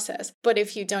the process. But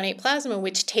if you donate plasma,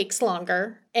 which takes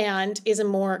longer and is a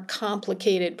more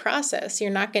complicated process, you're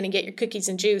not going to get your cookies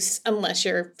and juice unless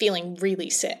you're feeling really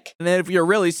sick. And then if you're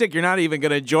really sick, you're not even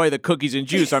going to enjoy the cookies and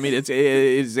juice. It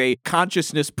is a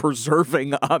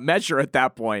consciousness-preserving measure at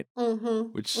that point,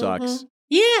 which sucks. Mm-hmm.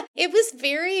 Yeah, it was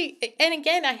and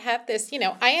again, I have this,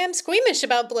 I am squeamish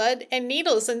about blood and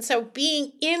needles. And so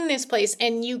being in this place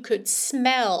and you could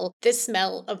smell the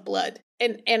smell of blood.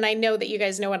 And I know that you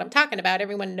guys know what I'm talking about.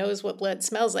 Everyone knows what blood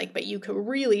smells like, but you could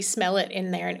really smell it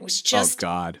in there. And it was just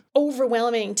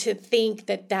overwhelming to think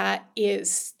that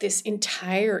is this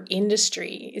entire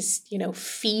industry is,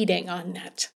 feeding on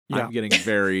that. Yeah. I'm getting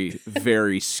very,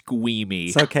 very squeamy.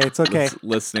 It's okay.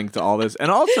 Listening to all this.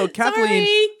 And also, Kathleen,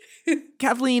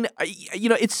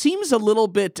 it seems a little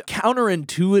bit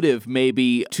counterintuitive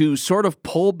maybe to sort of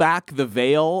pull back the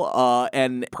veil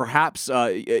and perhaps,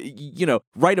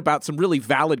 write about some really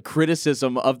valid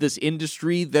criticism of this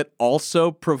industry that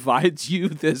also provides you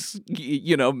this,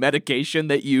 medication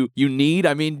that you need.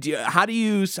 How do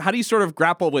you sort of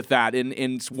grapple with that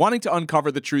in wanting to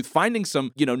uncover the truth, finding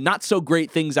some, not so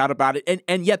great things out about it,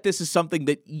 and yet this is something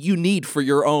that you need for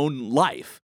your own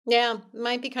life? Yeah,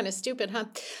 might be kind of stupid, huh?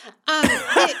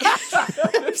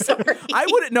 I'm sorry. I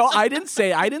wouldn't. No, I didn't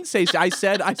say. I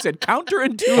said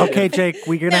counterintuitive. Okay, Jake,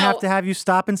 we're gonna have you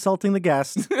stop insulting the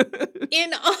guest.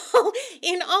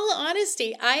 In all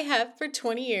honesty, I have for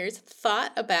 20 years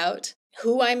thought about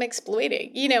who I'm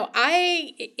exploiting.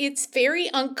 It's very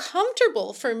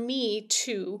uncomfortable for me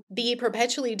to be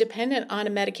perpetually dependent on a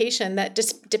medication that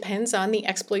just depends on the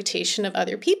exploitation of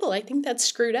other people. I think that's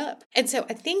screwed up. And so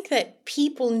I think that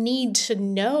people need to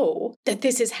know that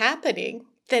this is happening,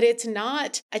 that it's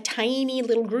not a tiny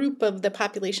little group of the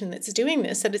population that's doing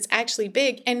this, that it's actually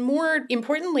big. And more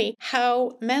importantly,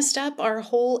 how messed up our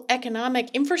whole economic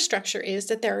infrastructure is,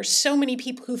 that there are so many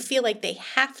people who feel like they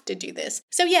have to do this.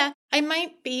 So yeah, I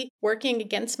might be working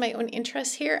against my own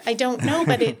interests here. I don't know,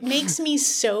 but it makes me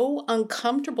so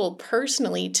uncomfortable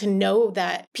personally to know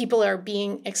that people are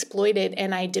being exploited,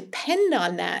 and I depend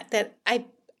on that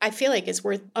I feel like is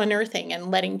worth unearthing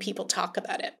and letting people talk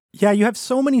about it. Yeah, you have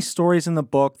so many stories in the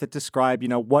book that describe,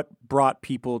 what brought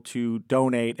people to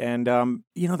donate. And,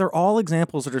 they're all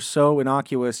examples that are so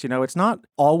innocuous. It's not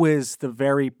always the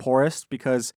very poorest,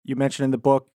 because you mentioned in the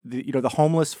book, the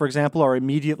homeless, for example, are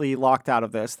immediately locked out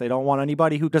of this. They don't want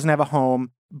anybody who doesn't have a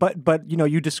home. But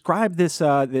you described this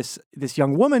this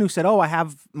young woman who said, "Oh,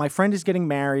 my friend is getting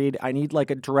married. I need like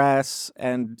a dress,"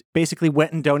 and basically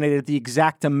went and donated the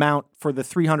exact amount for the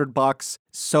 $300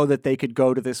 so that they could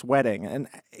go to this wedding. And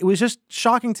it was just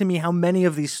shocking to me how many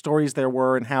of these stories there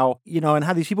were, and how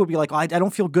these people would be like, "Oh, I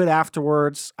don't feel good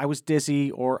afterwards. I was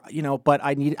dizzy," or but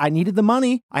I needed the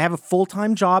money. I have a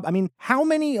full-time job. I mean, how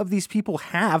many of these people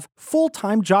have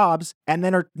full-time jobs and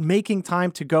then are making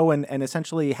time to go and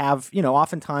essentially have,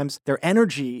 oftentimes their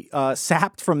energy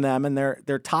sapped from them, and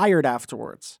they're tired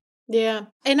afterwards. Yeah.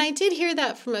 And I did hear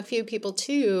that from a few people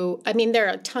too. I mean, there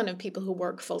are a ton of people who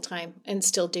work full time and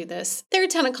still do this. There are a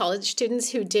ton of college students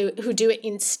who do it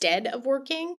instead of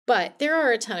working, but there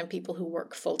are a ton of people who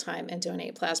work full time and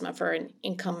donate plasma for an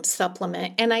income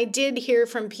supplement. And I did hear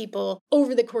from people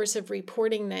over the course of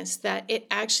reporting this that it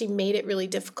actually made it really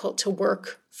difficult to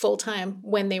work full time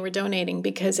when they were donating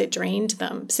because it drained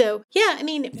them. So yeah, I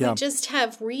mean, we just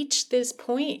have reached this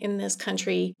point in this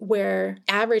country where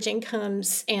average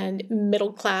incomes and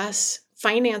middle class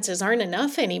finances aren't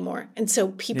enough anymore. And so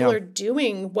people are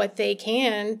doing what they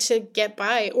can to get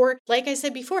by, or like I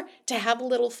said before, to have a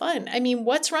little fun. I mean,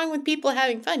 what's wrong with people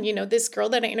having fun? This girl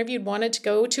that I interviewed wanted to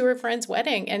go to her friend's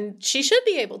wedding, and she should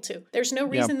be able to. There's no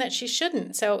reason that she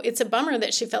shouldn't. So it's a bummer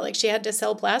that she felt like she had to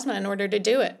sell plasma in order to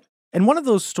do it. And one of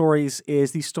those stories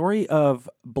is the story of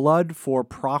blood for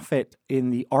profit in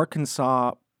the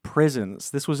Arkansas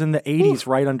prisons. This was in the 80s,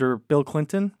 right under Bill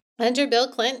Clinton? Under Bill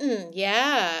Clinton,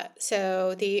 yeah.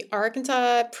 So the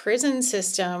Arkansas prison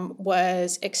system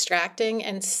was extracting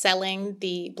and selling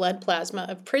the blood plasma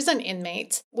of prison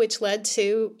inmates, which led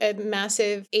to a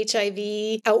massive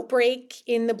HIV outbreak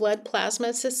in the blood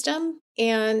plasma system,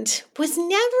 and was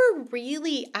never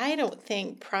really, I don't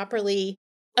think, properly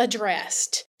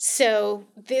addressed. So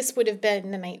this would have been in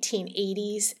the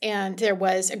 1980s, and there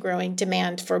was a growing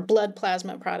demand for blood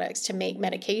plasma products to make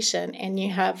medication. And you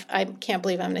have, I can't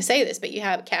believe I'm going to say this, but you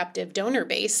have a captive donor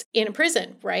base in a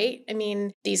prison, right? I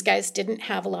mean, these guys didn't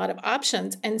have a lot of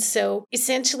options. And so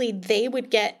essentially they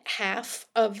would get half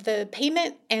of the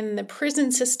payment and the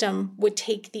prison system would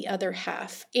take the other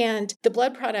half. And the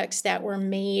blood products that were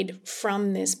made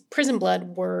from this prison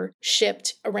blood were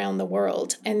shipped around the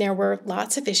world. And there were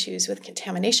lots of issues with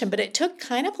contamination. But it took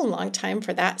kind of a long time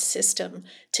for that system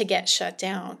to get shut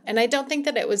down. And I don't think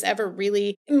that it was ever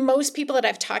really, most people that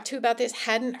I've talked to about this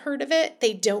hadn't heard of it.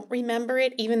 They don't remember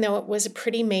it, even though it was a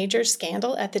pretty major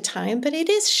scandal at the time. But it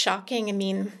is shocking. I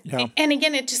mean, and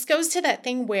again, it just goes to that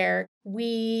thing where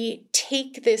we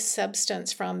take this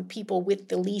substance from people with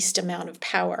the least amount of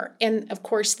power. And of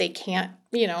course, they can't,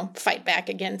 fight back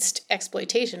against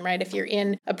exploitation, right? If you're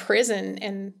in a prison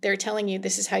and they're telling you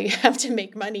this is how you have to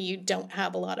make money, you don't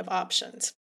have a lot of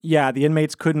options. Yeah, the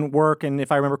inmates couldn't work, and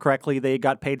if I remember correctly, they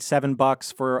got paid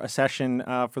 $7 for a session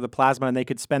for the plasma, and they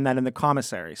could spend that in the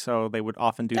commissary. So they would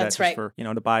often do that just for,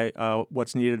 to buy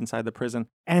what's needed inside the prison.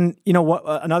 And what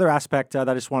another aspect that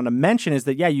I just wanted to mention is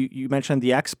that you mentioned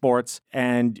the exports,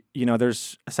 and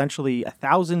there's essentially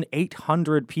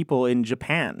 1,800 people in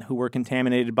Japan who were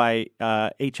contaminated by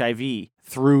HIV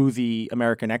through the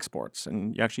American exports,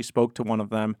 and you actually spoke to one of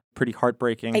them. Pretty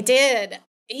heartbreaking. I did.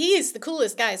 He is the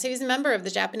coolest guy. So he's a member of the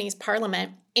Japanese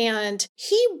parliament. And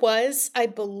he was, I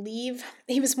believe,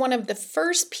 he was one of the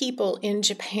first people in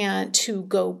Japan to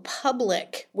go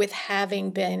public with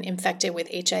having been infected with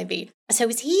HIV. So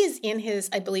he is in his,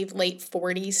 I believe, late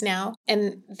 40s now.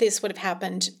 And this would have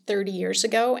happened 30 years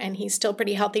ago. And he's still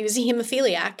pretty healthy. He was a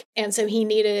hemophiliac. And so he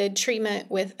needed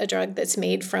treatment with a drug that's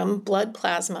made from blood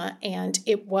plasma. And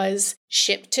it was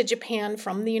shipped to Japan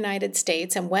from the United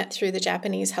States and went through the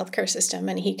Japanese healthcare system.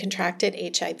 And he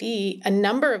contracted HIV. A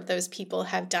number of those people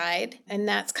have died, and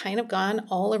that's kind of gone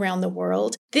all around the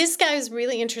world. This guy is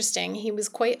really interesting. He was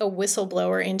quite a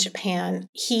whistleblower in Japan.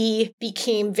 He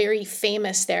became very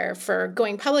famous there for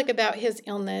going public about his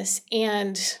illness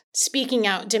and speaking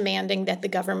out, demanding that the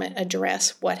government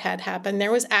address what had happened.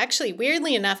 There was actually,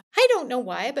 weirdly enough, I don't know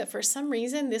why, but for some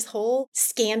reason, this whole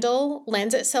scandal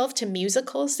lends itself to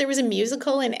musicals. There was a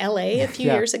musical in LA a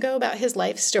few years ago about his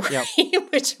life story,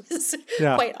 which was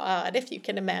quite odd, if you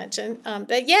can imagine.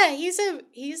 But yeah, he's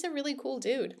a really cool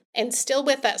dude and still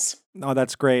with us. Oh,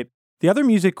 that's great. The other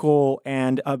musical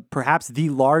and perhaps the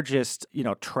largest,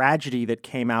 tragedy that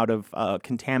came out of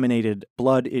contaminated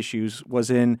blood issues was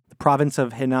in the province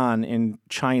of Henan in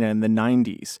China in the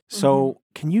 90s. So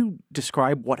can you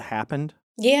describe what happened?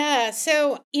 Yeah,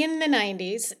 so in the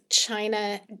 90s,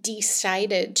 China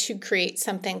decided to create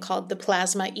something called the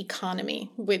plasma economy,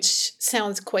 which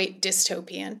sounds quite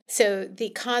dystopian. So the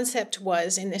concept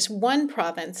was in this one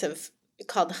province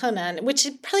called Henan, which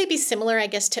would probably be similar, I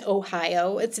guess, to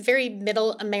Ohio. It's very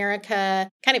middle America,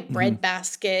 kind of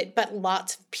breadbasket, but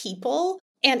lots of people.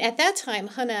 And at that time,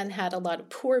 Henan had a lot of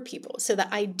poor people. So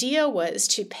the idea was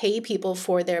to pay people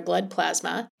for their blood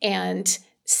plasma and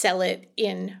sell it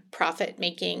in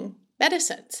profit-making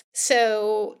medicines.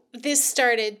 So this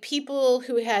started people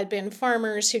who had been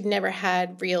farmers who'd never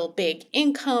had real big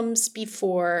incomes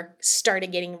before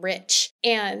started getting rich.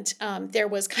 And there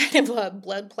was kind of a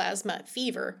blood plasma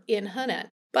fever in Henan.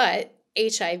 But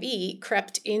HIV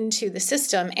crept into the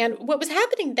system. And what was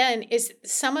happening then is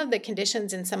some of the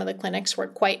conditions in some of the clinics were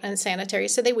quite unsanitary.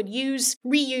 So they would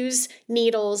reuse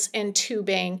needles and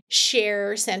tubing,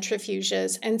 share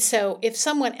centrifuges. And so if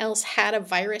someone else had a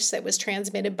virus that was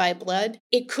transmitted by blood,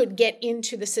 it could get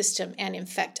into the system and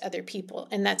infect other people.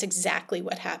 And that's exactly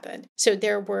what happened. So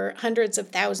there were hundreds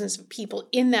of thousands of people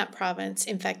in that province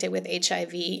infected with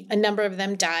HIV. A number of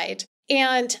them died.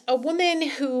 And a woman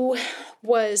who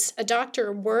was a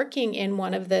doctor working in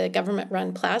one of the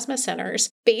government-run plasma centers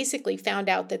basically found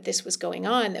out that this was going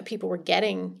on, that people were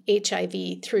getting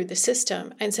HIV through the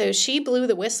system. And so she blew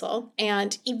the whistle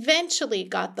and eventually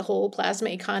got the whole plasma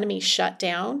economy shut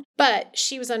down. But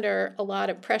she was under a lot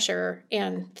of pressure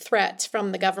and threats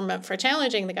from the government for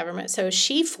challenging the government. So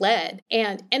she fled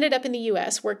and ended up in the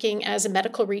U.S. working as a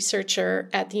medical researcher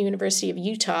at the University of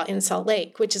Utah in Salt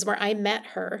Lake, which is where I met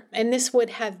her. And this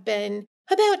would have been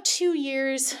about 2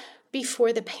 years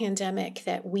before the pandemic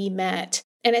that we met.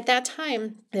 And at that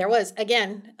time, there was,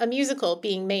 again, a musical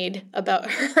being made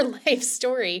about her life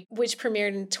story, which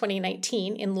premiered in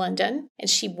 2019 in London. And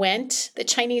she went. The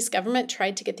Chinese government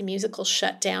tried to get the musical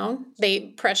shut down. They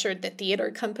pressured the theater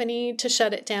company to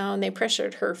shut it down. They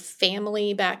pressured her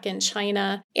family back in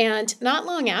China. And not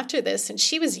long after this, and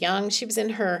she was young, she was in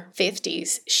her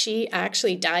 50s, she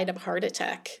actually died of a heart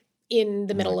attack in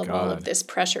the middle of all of this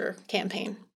pressure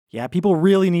campaign. Yeah, people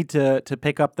really need to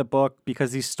pick up the book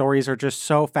because these stories are just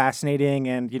so fascinating.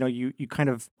 And, you kind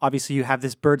of, obviously you have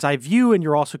this bird's eye view and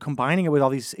you're also combining it with all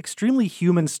these extremely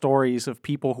human stories of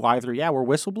people who either, were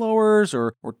whistleblowers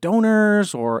or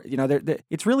donors or,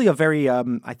 it's really a very,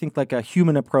 I think like a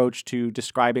human approach to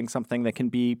describing something that can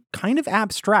be kind of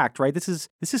abstract, right? This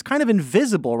is kind of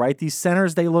invisible, right? These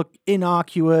centers, they look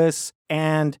innocuous.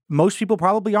 And most people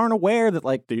probably aren't aware that,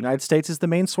 like, the United States is the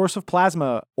main source of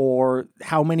plasma, or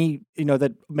how many,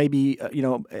 that maybe,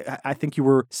 I think you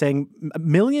were saying a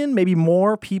million, maybe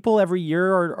more people every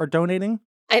year are donating.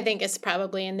 I think it's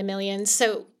probably in the millions.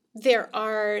 So there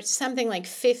are something like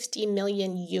 50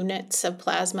 million units of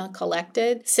plasma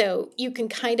collected. So you can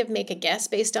kind of make a guess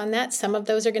based on that. Some of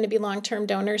those are going to be long-term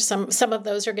donors. Some of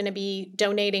those are going to be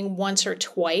donating once or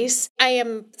twice. I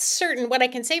am certain, what I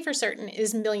can say for certain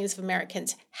is millions of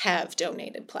Americans have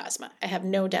donated plasma. I have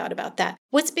no doubt about that.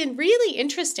 What's been really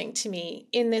interesting to me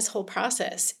in this whole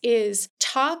process is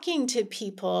talking to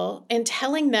people and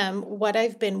telling them what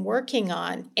I've been working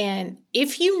on. And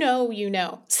if you know, you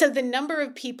know. So the number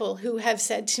of people who have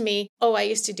said to me, oh, I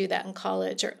used to do that in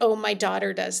college, or, oh, my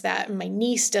daughter does that, and my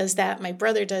niece does that, my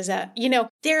brother does that.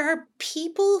 There are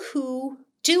people who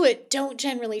do it, don't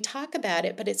generally talk about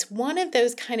it, but it's one of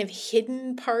those kind of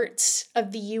hidden parts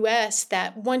of the U.S.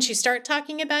 that once you start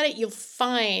talking about it, you'll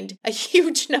find a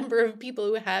huge number of people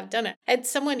who have done it. I had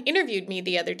someone interviewed me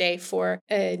the other day for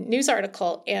a news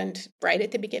article, and right at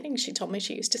the beginning, she told me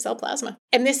she used to sell plasma.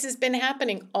 And this has been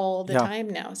happening all the time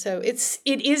now. So it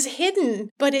is hidden,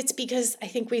 but it's because I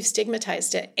think we've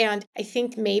stigmatized it. And I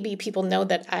think maybe people know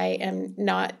that I am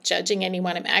not judging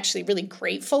anyone. I'm actually really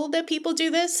grateful that people do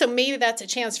this. So maybe that's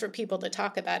a chance for people to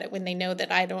talk about it when they know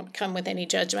that I don't come with any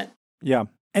judgment. Yeah.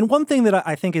 And one thing that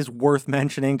I think is worth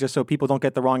mentioning, just so people don't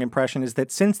get the wrong impression, is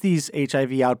that since these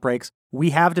HIV outbreaks, we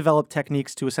have developed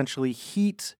techniques to essentially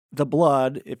heat the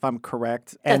blood, if I'm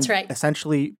correct, and that's right,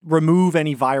 essentially remove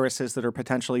any viruses that are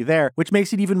potentially there, which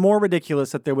makes it even more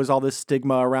ridiculous that there was all this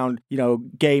stigma around,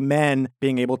 gay men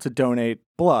being able to donate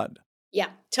blood. Yeah,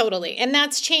 totally. And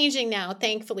that's changing now.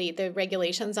 Thankfully, the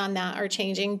regulations on that are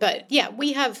changing. But yeah,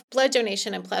 we have blood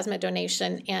donation and plasma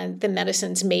donation, and the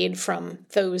medicines made from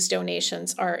those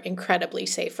donations are incredibly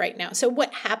safe right now. So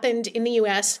what happened in the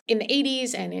US in the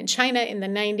 80s and in China in the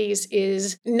 90s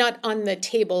is not on the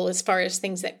table as far as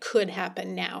things that could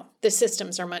happen now. The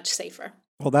systems are much safer.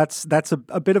 Well, that's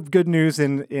a bit of good news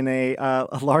in a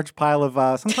large pile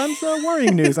of sometimes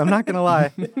worrying news. I'm not going to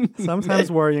lie.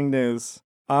 Sometimes worrying news.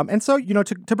 And so,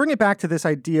 to bring it back to this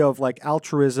idea of like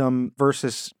altruism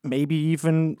versus maybe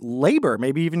even labor,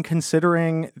 maybe even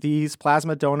considering these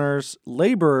plasma donors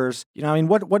laborers,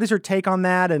 what is your take on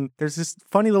that? And there's this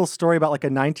funny little story about like a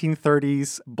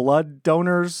 1930s blood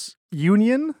donors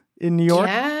union in New York.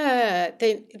 Yeah,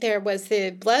 there was the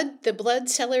Blood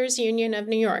Sellers Union of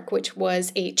New York, which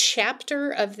was a chapter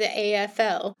of the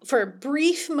AFL for a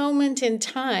brief moment in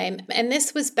time. And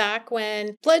this was back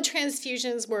when blood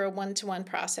transfusions were a one-to-one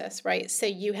process, right? So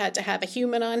you had to have a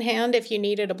human on hand if you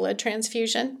needed a blood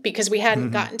transfusion because we hadn't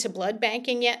gotten to blood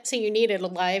banking yet. So you needed a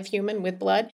live human with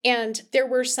blood. And there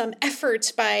were some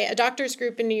efforts by a doctors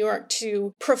group in New York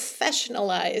to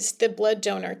professionalize the blood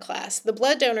donor class. The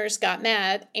blood donors got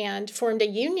mad and formed a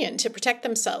union to protect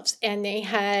themselves. And they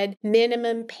had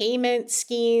minimum payment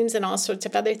schemes and all sorts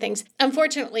of other things.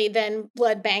 Unfortunately, then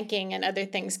blood banking and other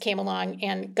things came along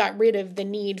and got rid of the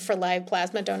need for live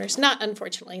plasma donors. Not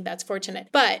unfortunately, that's fortunate.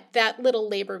 But that little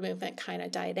labor movement kind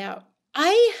of died out.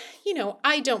 I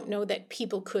don't know that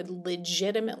people could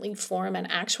legitimately form an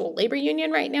actual labor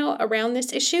union right now around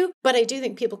this issue, but I do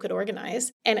think people could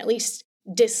organize and at least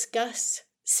discuss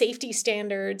safety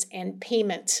standards and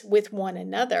payment with one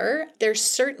another. There's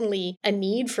certainly a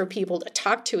need for people to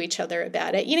talk to each other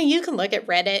about it. You can look at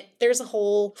Reddit. There's a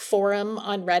whole forum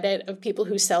on Reddit of people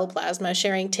who sell plasma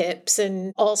sharing tips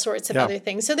and all sorts of other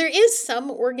things. So there is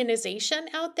some organization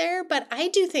out there, but I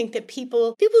do think that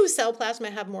people who sell plasma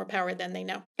have more power than they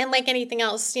know. And like anything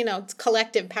else,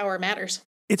 collective power matters.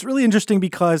 It's really interesting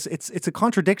because it's a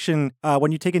contradiction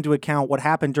when you take into account what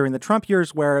happened during the Trump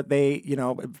years where they,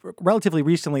 relatively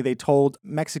recently, they told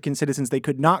Mexican citizens they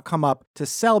could not come up to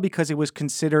sell because it was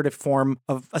considered a form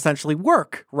of essentially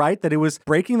work, right? That it was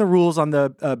breaking the rules on the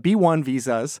B1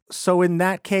 visas. So in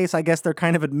that case, I guess they're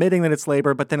kind of admitting that it's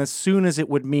labor, but then as soon as it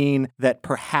would mean that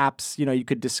perhaps, you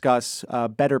could discuss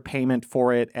better payment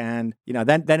for it and,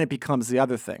 then it becomes the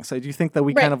other thing. So do you think that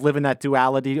we kind of live in that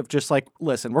duality of just like,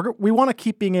 listen, we want to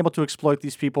keep being able to exploit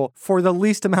these people for the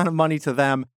least amount of money to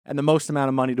them and the most amount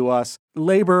of money to us.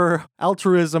 Labor,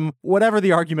 altruism, whatever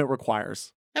the argument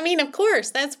requires. I mean, of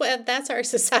course, that's our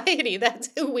society. That's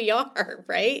who we are,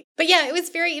 right? But yeah, it was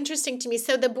very interesting to me.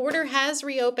 So the border has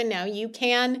reopened now. You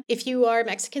can, if you are a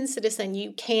Mexican citizen,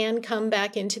 you can come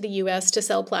back into the U.S. to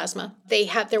sell plasma.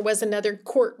 There was another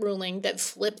court ruling that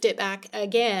flipped it back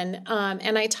again.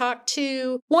 And I talked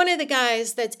to one of the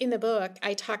guys that's in the book.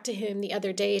 I talked to him the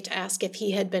other day to ask if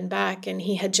he had been back, and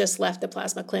he had just left the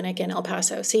plasma clinic in El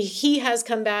Paso. So he has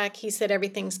come back. He said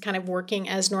everything's kind of working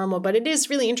as normal, but it is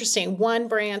really interesting. One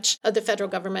branch of the federal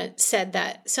government said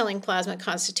that selling plasma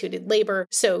constituted labor,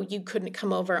 so you couldn't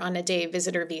come over on a day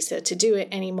visitor visa to do it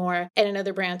anymore. And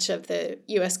another branch of the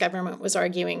U.S. government was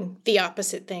arguing the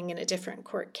opposite thing in a different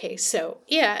court case. So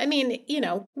yeah, I mean,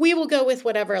 we will go with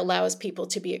whatever allows people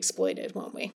to be exploited,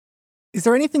 won't we? Is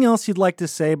there anything else you'd like to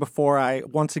say before I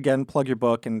once again plug your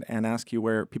book and ask you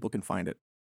where people can find it?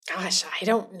 Gosh, I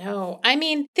don't know. I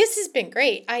mean, this has been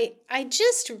great. I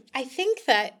think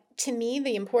that to me,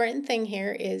 the important thing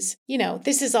here is,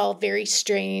 this is all very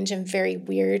strange and very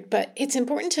weird, but it's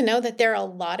important to know that there are a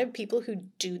lot of people who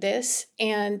do this,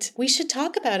 and we should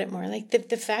talk about it more. Like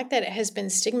the fact that it has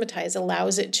been stigmatized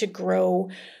allows it to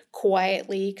grow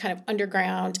quietly, kind of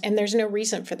underground, and there's no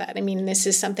reason for that. I mean, this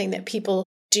is something that people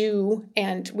do,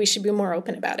 and we should be more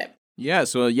open about it. Yeah,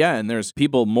 and there's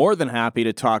people more than happy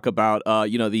to talk about,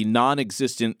 the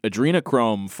non-existent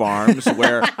adrenochrome farms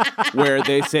where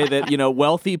they say that,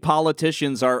 wealthy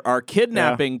politicians are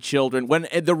kidnapping children when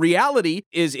the reality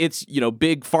is it's,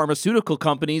 big pharmaceutical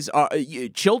companies,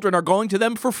 children are going to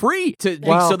them for free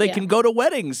so they can go to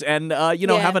weddings and,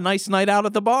 have a nice night out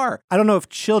at the bar. I don't know if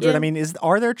children, I mean,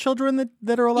 are there children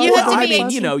that are allowed? You have to be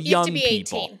 18. Young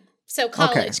people. So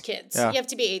college kids, you have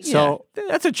to be 18. So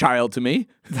that's a child to me.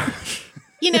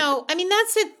 I mean,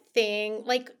 that's the thing.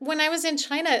 Like when I was in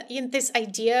China, this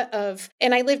idea of,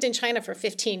 and I lived in China for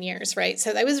 15 years, right?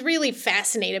 So I was really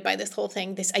fascinated by this whole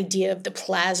thing, this idea of the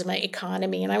plasma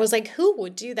economy. And I was like, who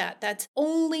would do that? That's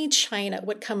only China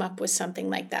would come up with something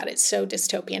like that. It's so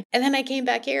dystopian. And then I came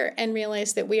back here and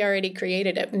realized that we already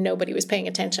created it and nobody was paying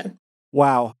attention.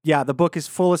 Wow. Yeah, the book is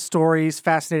full of stories,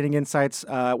 fascinating insights.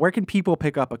 Where can people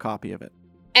pick up a copy of it?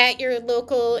 At your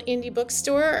local indie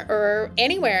bookstore or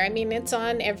anywhere. I mean, it's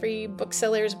on every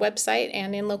bookseller's website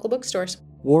and in local bookstores.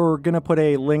 We're going to put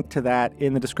a link to that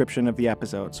in the description of the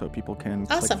episode so people can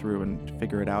click through and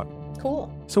figure it out.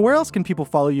 Cool. So where else can people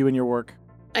follow you in your work?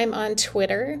 I'm on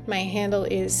Twitter. My handle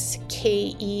is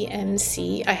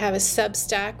KEMC. I have a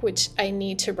Substack, which I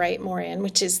need to write more in,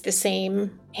 which is the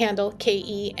same handle,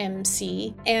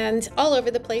 KEMC. And all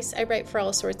over the place, I write for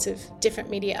all sorts of different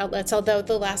media outlets, although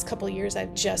the last couple of years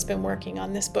I've just been working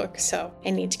on this book, so I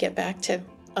need to get back to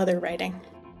other writing.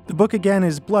 The book again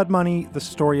is Blood Money, The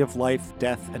Story of Life,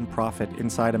 Death, and Profit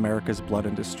Inside America's Blood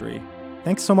Industry.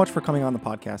 Thanks so much for coming on the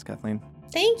podcast, Kathleen.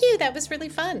 Thank you. That was really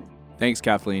fun. Thanks,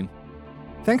 Kathleen.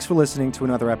 Thanks for listening to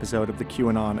another episode of the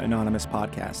QAnon Anonymous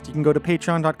podcast. You can go to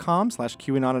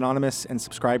patreon.com/QAnonAnonymous and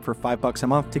subscribe for $5 a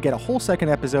month to get a whole second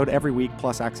episode every week,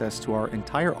 plus access to our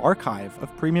entire archive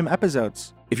of premium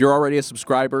episodes. If you're already a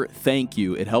subscriber, thank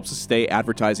you. It helps us stay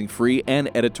advertising free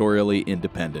and editorially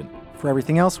independent. For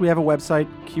everything else, we have a website,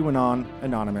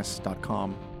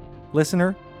 QAnonAnonymous.com.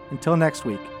 Listener, until next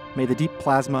week, may the deep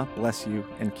plasma bless you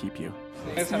and keep you.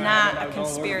 It's not a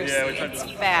conspiracy, it's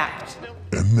fact.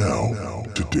 And now,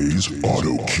 today's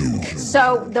auto cue.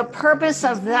 So the purpose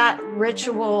of that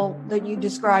ritual that you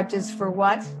described is for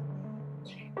what?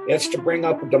 It's to bring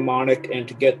up a demonic and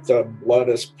to get the blood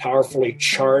as powerfully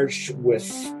charged with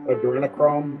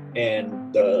adrenochrome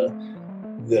and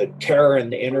the terror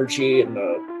and the energy and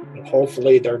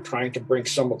hopefully they're trying to bring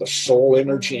some of the soul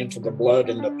energy into the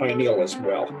blood and the pineal as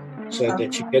well, so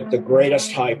that you get the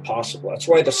greatest high possible. That's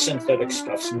why the synthetic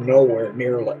stuff's nowhere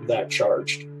near that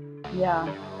charged. Yeah.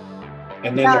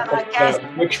 And then the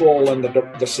ritual and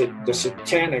the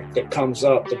satanic that comes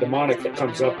up, the demonic that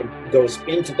comes up and goes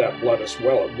into that blood as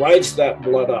well. It rides that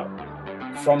blood up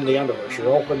from the universe.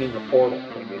 You're opening the portal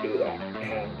when you do that.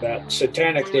 And that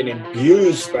satanic then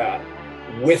imbues that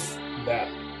with that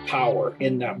power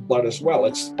in that blood as well.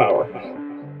 It's power.